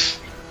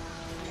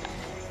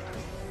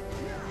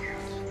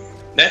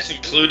 That's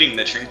including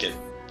the trinket.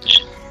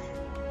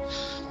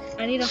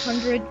 I need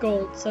 100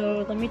 gold,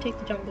 so let me take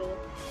the jungle.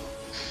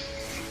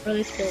 Or at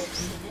least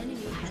wolves.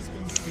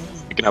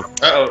 Picking up.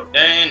 Uh-oh,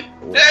 Darian!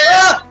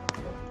 Ah!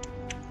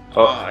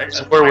 Oh, Oh, I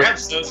so got, we're I with. got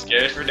so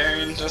scared for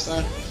Darian just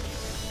then.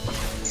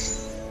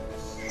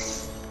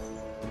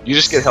 You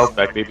just get health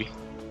back, baby.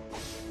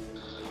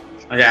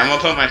 Okay, I'm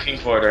gonna put my pink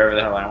forward wherever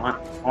the hell I want.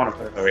 I wanna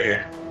put it over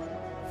here.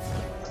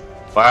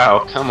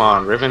 Wow, come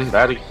on, Riven,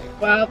 baddie.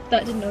 Wow,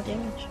 that did no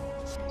damage.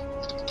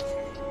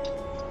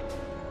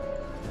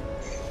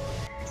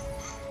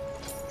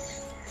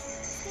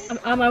 I'm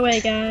on my way,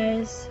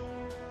 guys.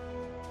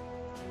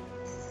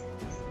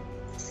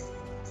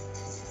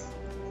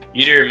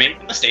 Either made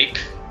the mistake.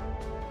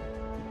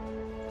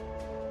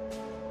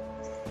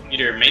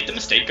 Either made the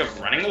mistake of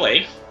running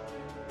away.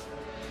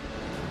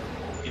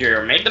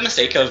 Either made the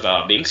mistake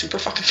of being super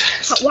fucking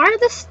fast.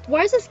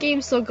 Why is this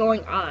game still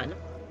going on?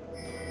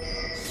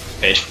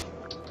 Paige,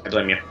 I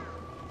blame you.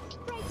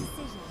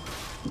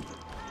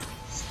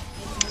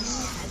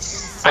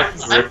 Right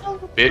decision. I'm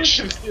Bitch.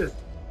 confused.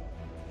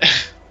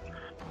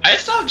 I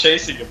stopped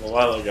chasing him a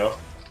while ago.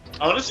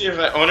 I want to see if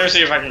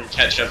I can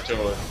catch up to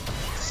him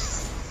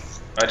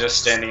by just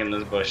standing in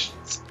this bush.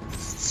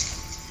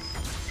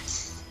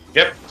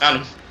 Yep, found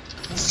him.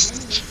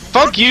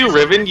 Fuck you,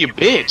 Riven, you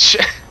bitch!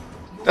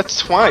 That's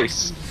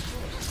twice.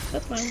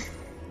 That's fine.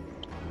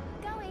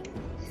 Going.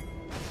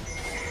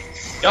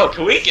 Yo,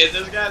 can we get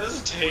this guy? This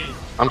is Tate. I'm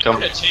I'm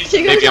coming. gonna chase So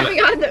you guys Maybe I'm- haven't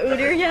gotten the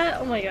Udyr yet?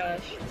 Oh my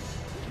gosh.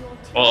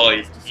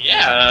 Well,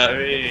 yeah, I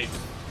mean,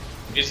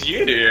 it's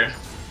Udyr.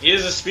 He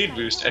has a speed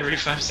boost every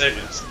 5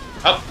 seconds.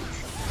 Oh,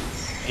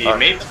 he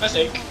made the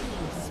mistake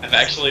of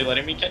actually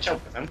letting me catch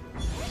up with him.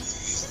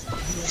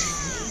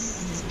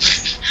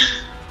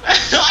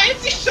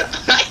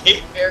 I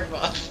hate air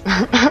buff.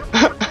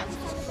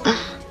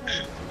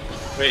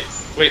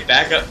 Wait,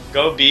 back up.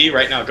 Go B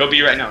right now. Go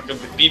B right now. Go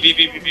B.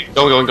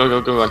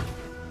 Go.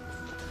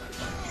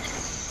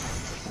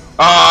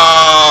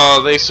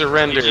 Oh, they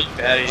surrendered.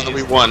 Baddies. So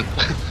we won.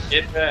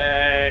 Get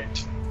back.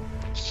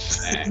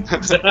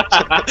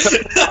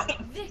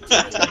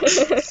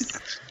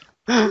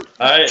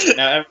 Alright,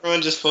 now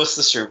everyone just post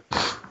the stream.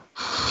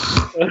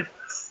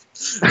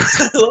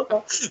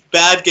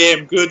 Bad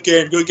game, good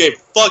game, good game.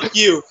 Fuck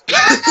you.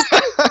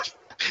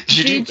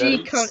 GG.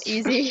 GG, count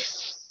easy.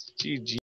 GG.